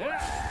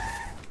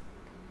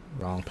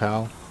 Wrong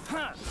pal.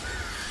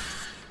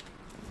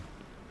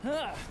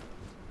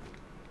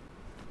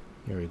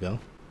 Here we go.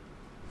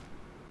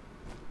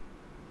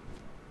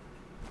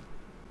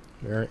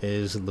 Where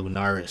is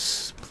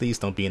Lunaris? Please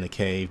don't be in a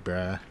cave,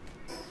 bruh.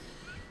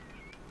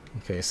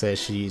 Okay, it says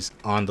she's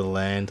on the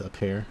land up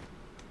here.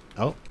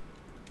 Oh.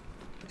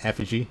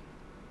 Effigy.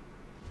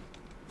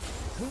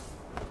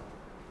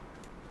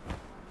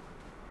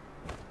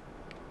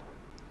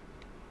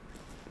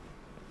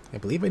 I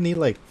believe I need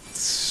like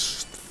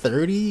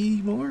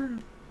 30 more?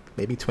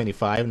 Maybe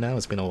 25 now.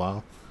 It's been a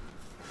while.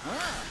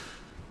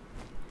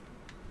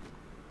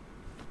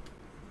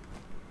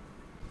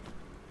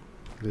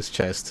 This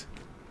chest.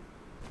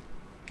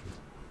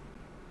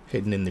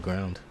 Hidden in the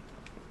ground.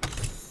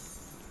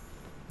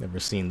 Never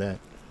seen that.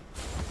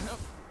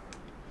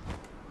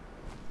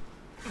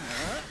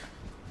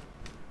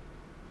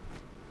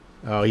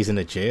 Oh, he's in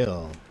a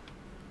jail.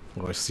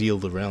 Or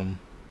sealed realm.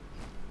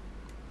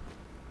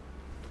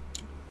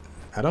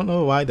 I don't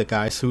know why the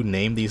guys who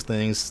named these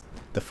things,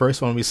 the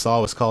first one we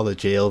saw was called a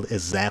jail,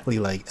 exactly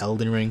like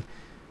Elden Ring,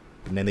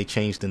 and then they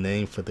changed the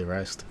name for the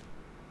rest.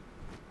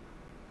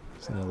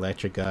 It's an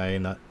electric guy,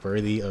 not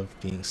worthy of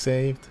being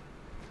saved,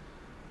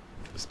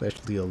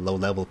 especially a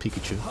low-level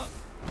Pikachu.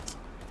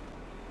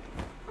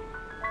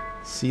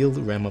 Sealed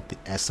realm of the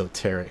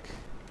esoteric.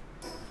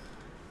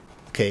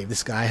 Okay, if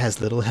this guy has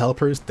little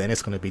helpers, then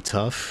it's going to be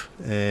tough,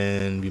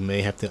 and we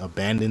may have to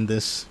abandon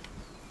this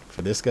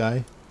for this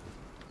guy.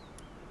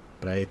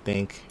 But I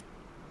think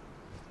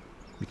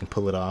we can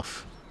pull it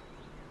off.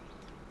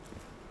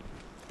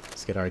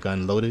 Let's get our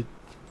gun loaded.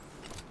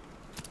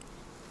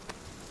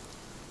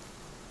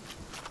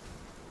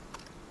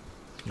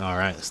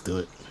 Alright, let's do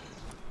it.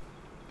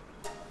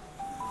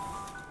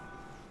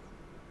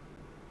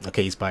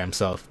 Okay, he's by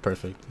himself.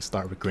 Perfect. Let's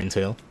start with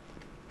Greentail.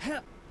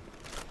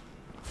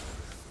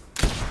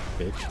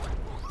 Bitch.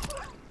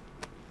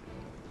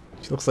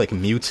 She looks like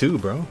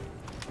Mewtwo, bro.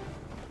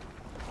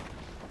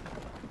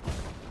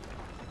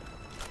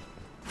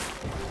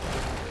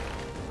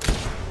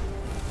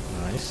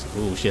 Nice.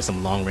 Ooh, she has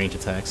some long range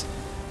attacks.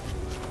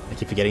 I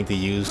keep forgetting to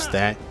use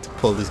that to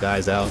pull these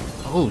guys out.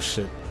 Oh,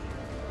 shit.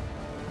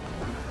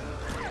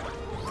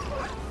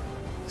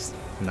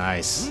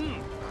 Nice.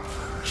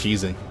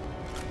 Cheesing.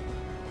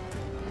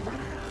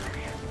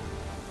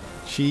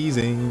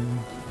 Cheesing.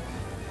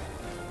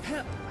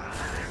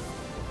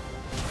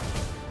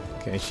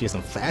 Okay, she has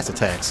some fast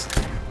attacks.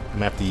 I'm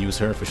gonna have to use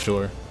her for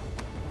sure.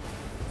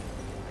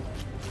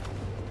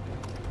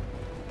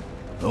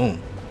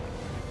 Boom.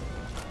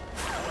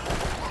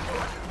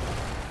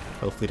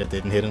 Hopefully that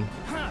didn't hit him.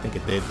 I think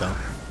it did though.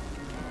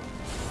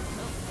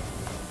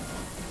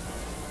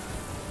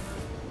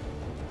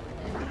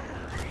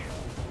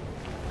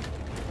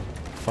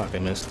 Fuck, I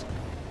missed.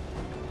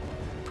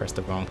 Pressed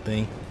the wrong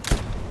thing.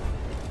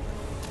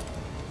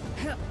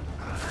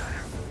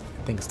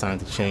 I think it's time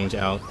to change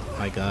out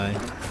my guy.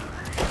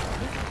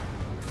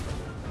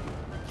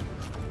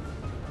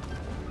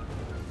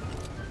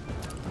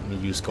 Let me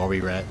use Gory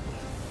Rat.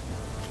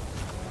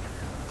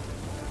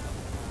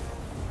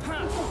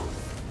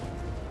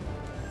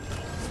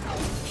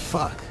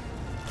 Fuck.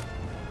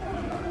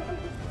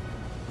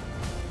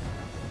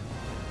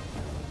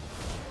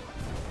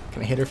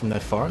 Can I hit her from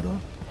that far though?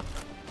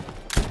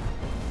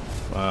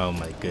 Oh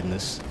my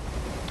goodness.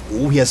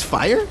 Ooh, he has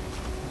fire?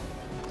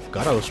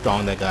 Forgot how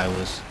strong that guy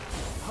was.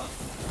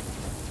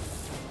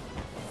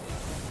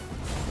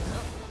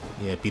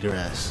 Yeah, beat her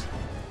ass.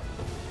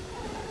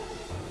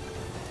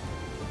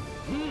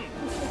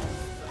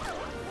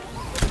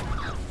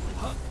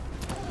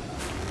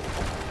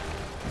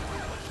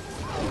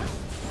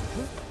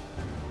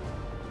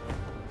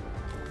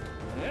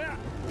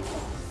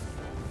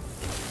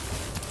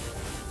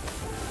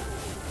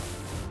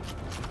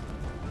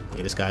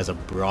 Yeah, this guy's a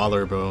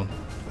brawler, bro.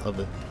 Love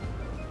it.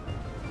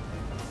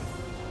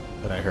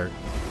 But I hurt.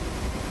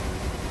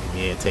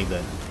 Yeah, take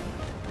that.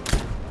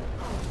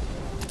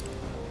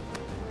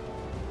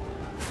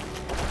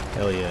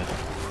 Hell yeah.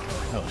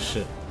 Oh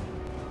shit.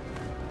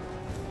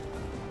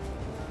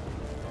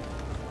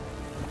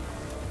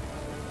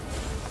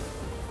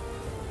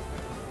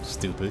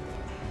 Stupid.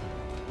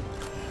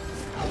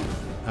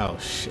 Oh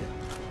shit.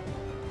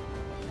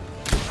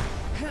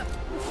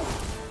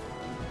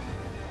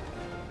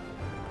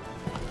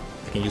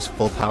 I can use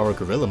full power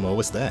gorilla mode.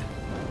 What's that?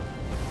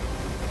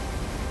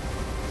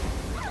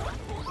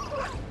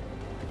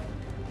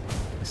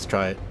 Let's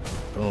try it.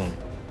 Boom.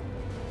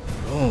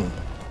 Boom.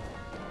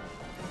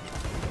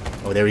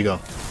 Oh, there we go.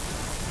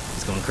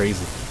 It's going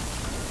crazy.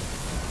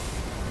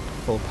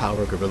 Full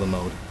power gorilla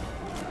mode.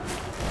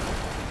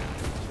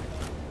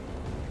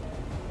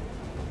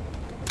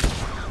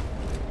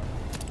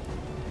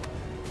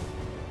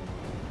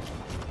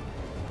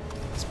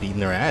 It's beating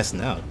their ass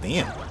now.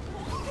 Damn.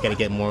 Gotta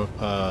get more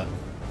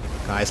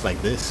guys like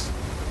this.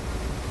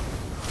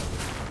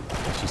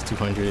 She's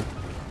 200.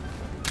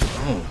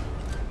 Oh.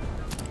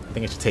 I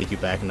think I should take you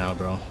back now,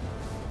 bro.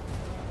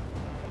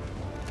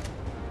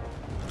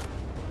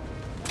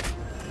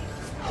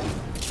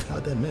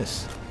 How'd that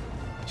miss?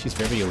 She's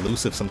very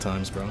elusive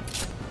sometimes, bro.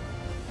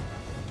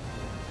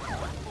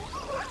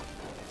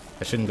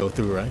 I shouldn't go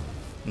through, right?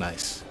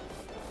 Nice.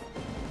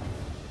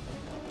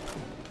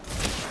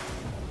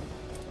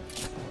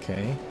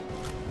 Okay.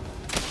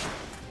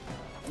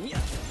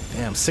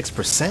 Damn,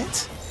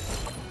 6%?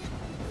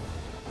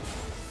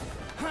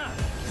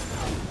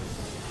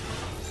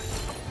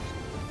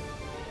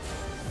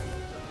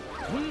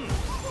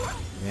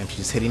 Damn,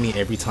 she's hitting me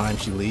every time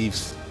she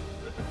leaves.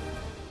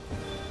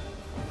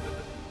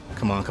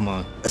 Come on, come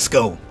on. Let's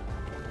go.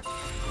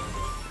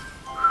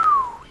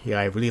 Yeah,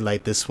 I really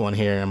like this one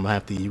here. I'm gonna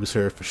have to use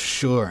her for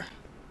sure.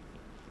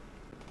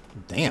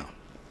 Damn.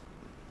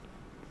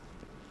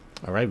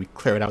 Alright, we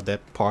cleared out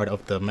that part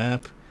of the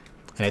map.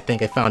 And I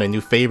think I found a new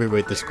favorite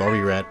with the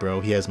Scurry Rat,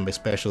 bro. He has my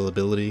special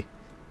ability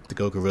to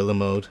go gorilla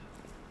mode.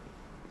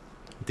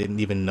 Didn't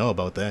even know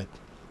about that.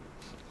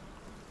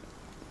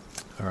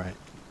 Alright.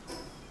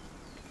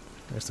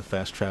 There's the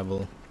fast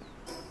travel.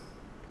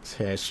 Let's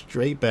head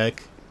straight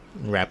back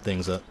and wrap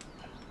things up.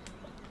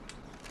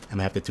 I'm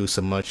gonna have to do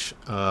some much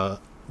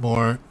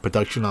more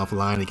production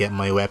offline to get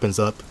my weapons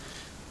up.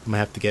 I'm gonna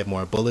have to get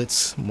more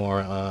bullets,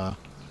 more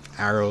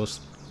arrows.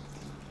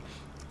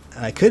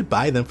 I could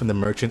buy them from the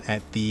merchant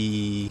at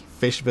the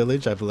fish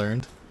village, I've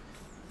learned.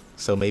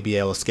 So maybe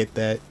I'll skip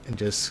that and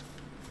just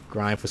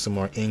grind for some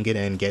more ingot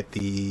and get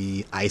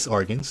the ice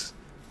organs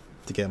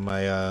to get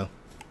my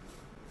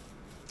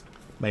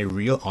my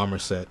real armor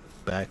set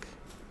back.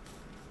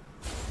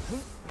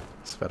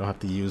 So I don't have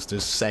to use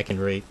this second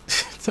rate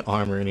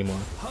armor anymore.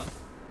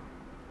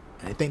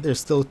 I think there's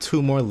still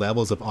 2 more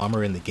levels of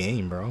armor in the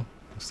game, bro.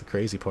 That's the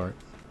crazy part.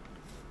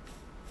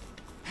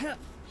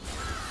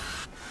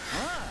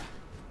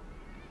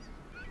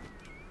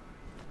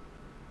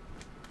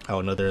 Oh,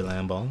 another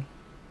land ball.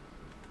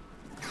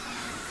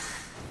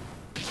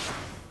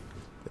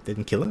 That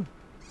didn't kill him?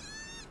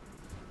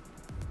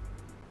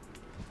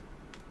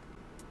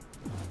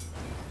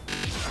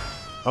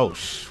 Oh,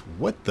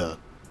 what the?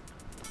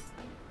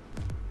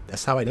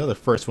 That's how I know the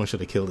first one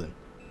should have killed him.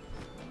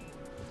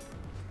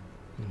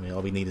 I mean,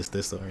 all we need is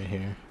this though, right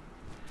here.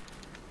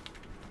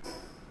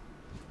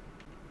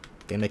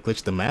 Damn, they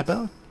glitched the map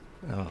out?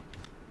 Oh.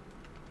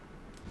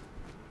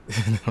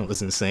 That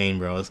was insane,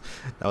 bro.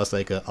 That was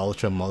like an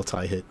ultra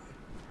multi-hit.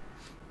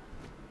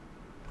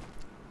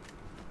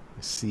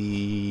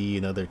 See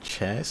another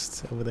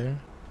chest over there.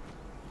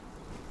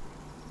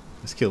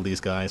 Let's kill these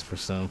guys for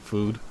some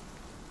food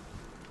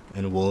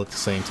and wool at the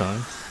same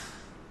time.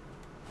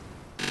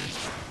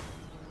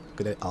 Look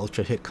at that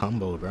ultra hit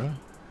combo, bro.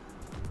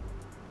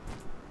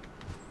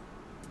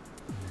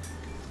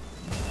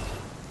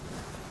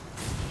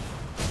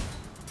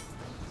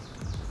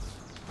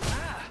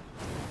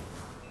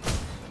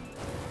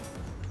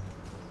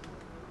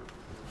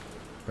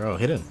 Bro,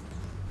 hit him.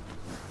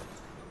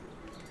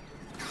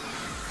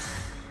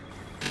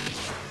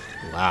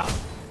 Wow.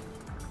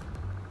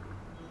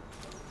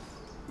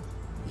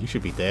 You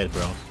should be dead,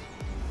 bro.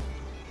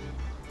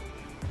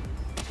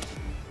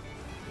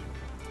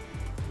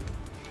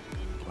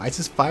 Why is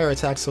his fire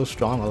attack so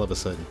strong all of a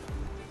sudden?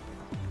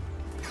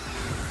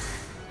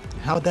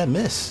 How'd that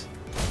miss?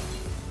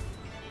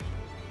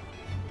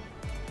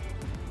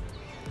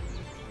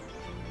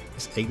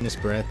 His Ignis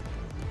breath.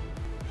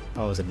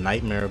 Oh, is it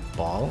Nightmare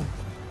Ball?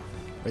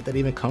 Where'd that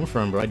even come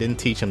from, bro? I didn't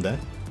teach him that.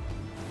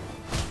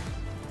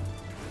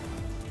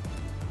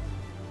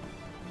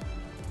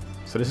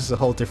 So this is a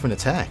whole different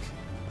attack.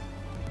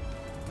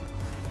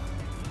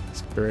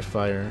 Spirit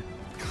Fire.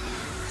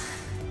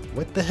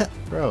 What the heck,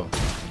 bro?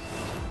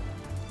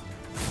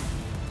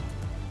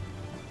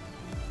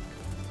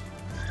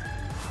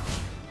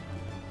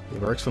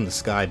 It works from the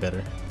sky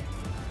better.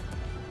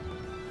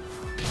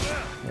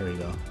 There we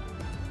go.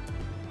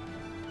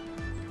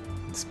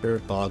 The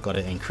Spirit Ball got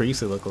to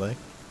increase, it looked like.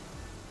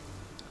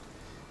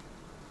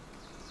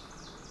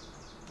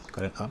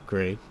 Got an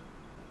upgrade.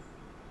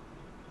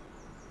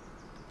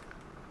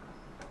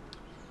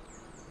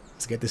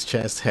 Let's get this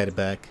chest, head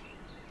back.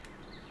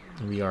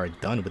 We are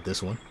done with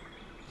this one.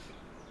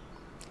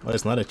 Oh,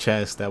 there's not a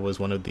chest. That was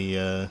one of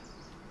the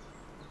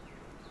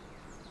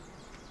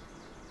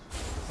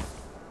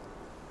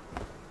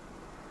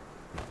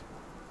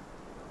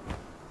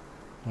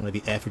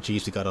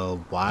effigies we got a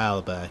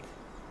while back.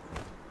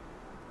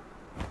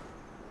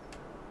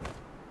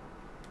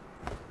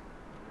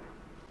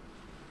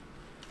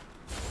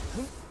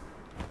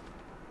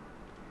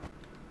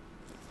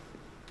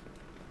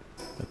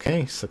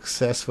 Okay,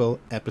 successful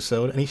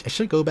episode. And I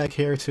should go back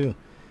here too.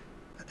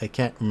 I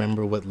can't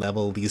remember what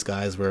level these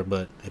guys were,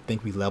 but I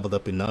think we leveled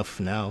up enough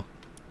now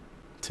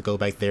to go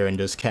back there and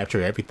just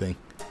capture everything.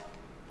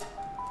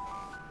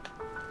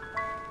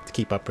 To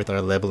keep up with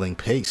our leveling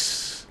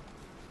pace.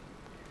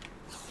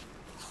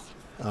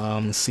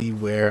 See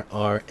where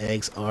our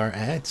eggs are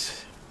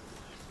at.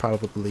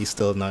 Probably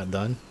still not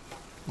done.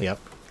 Yep,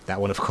 that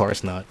one of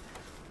course not.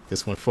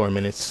 This one 4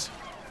 minutes.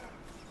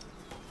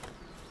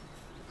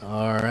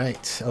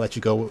 Alright, I'll let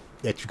you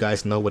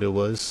guys know what it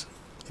was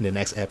in the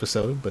next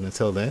episode, but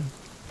until then,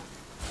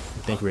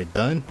 I think we're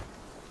done.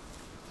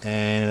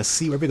 And let's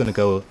see where we're gonna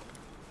go.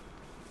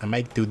 I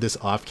might do this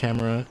off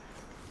camera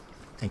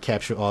and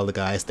capture all the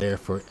guys there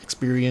for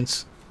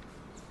experience.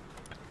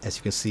 As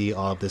you can see,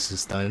 all of this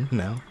is done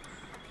now.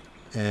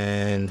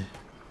 And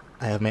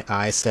I have my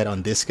eyes set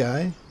on this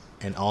guy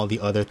and all the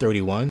other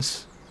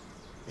 31s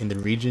in the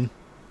region.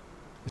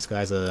 This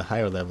guy's a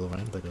higher level,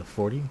 right? Like a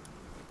 40?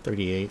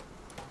 38.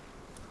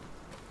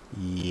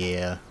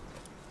 Yeah.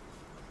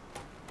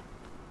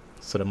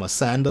 So the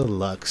Masanda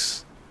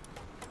Lux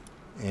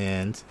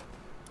and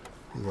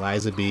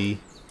Eliza B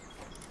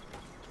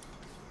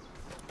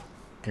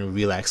and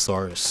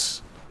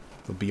Relaxaurus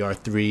will be our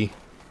 3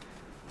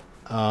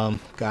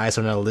 guys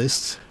on our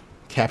list,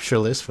 capture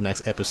list for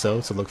next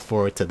episode, so look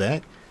forward to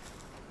that.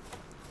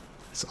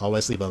 As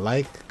always, leave a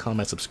like,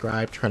 comment,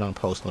 subscribe, turn on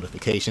post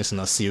notifications, and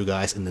I'll see you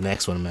guys in the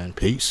next one, man.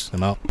 Peace.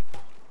 I'm out.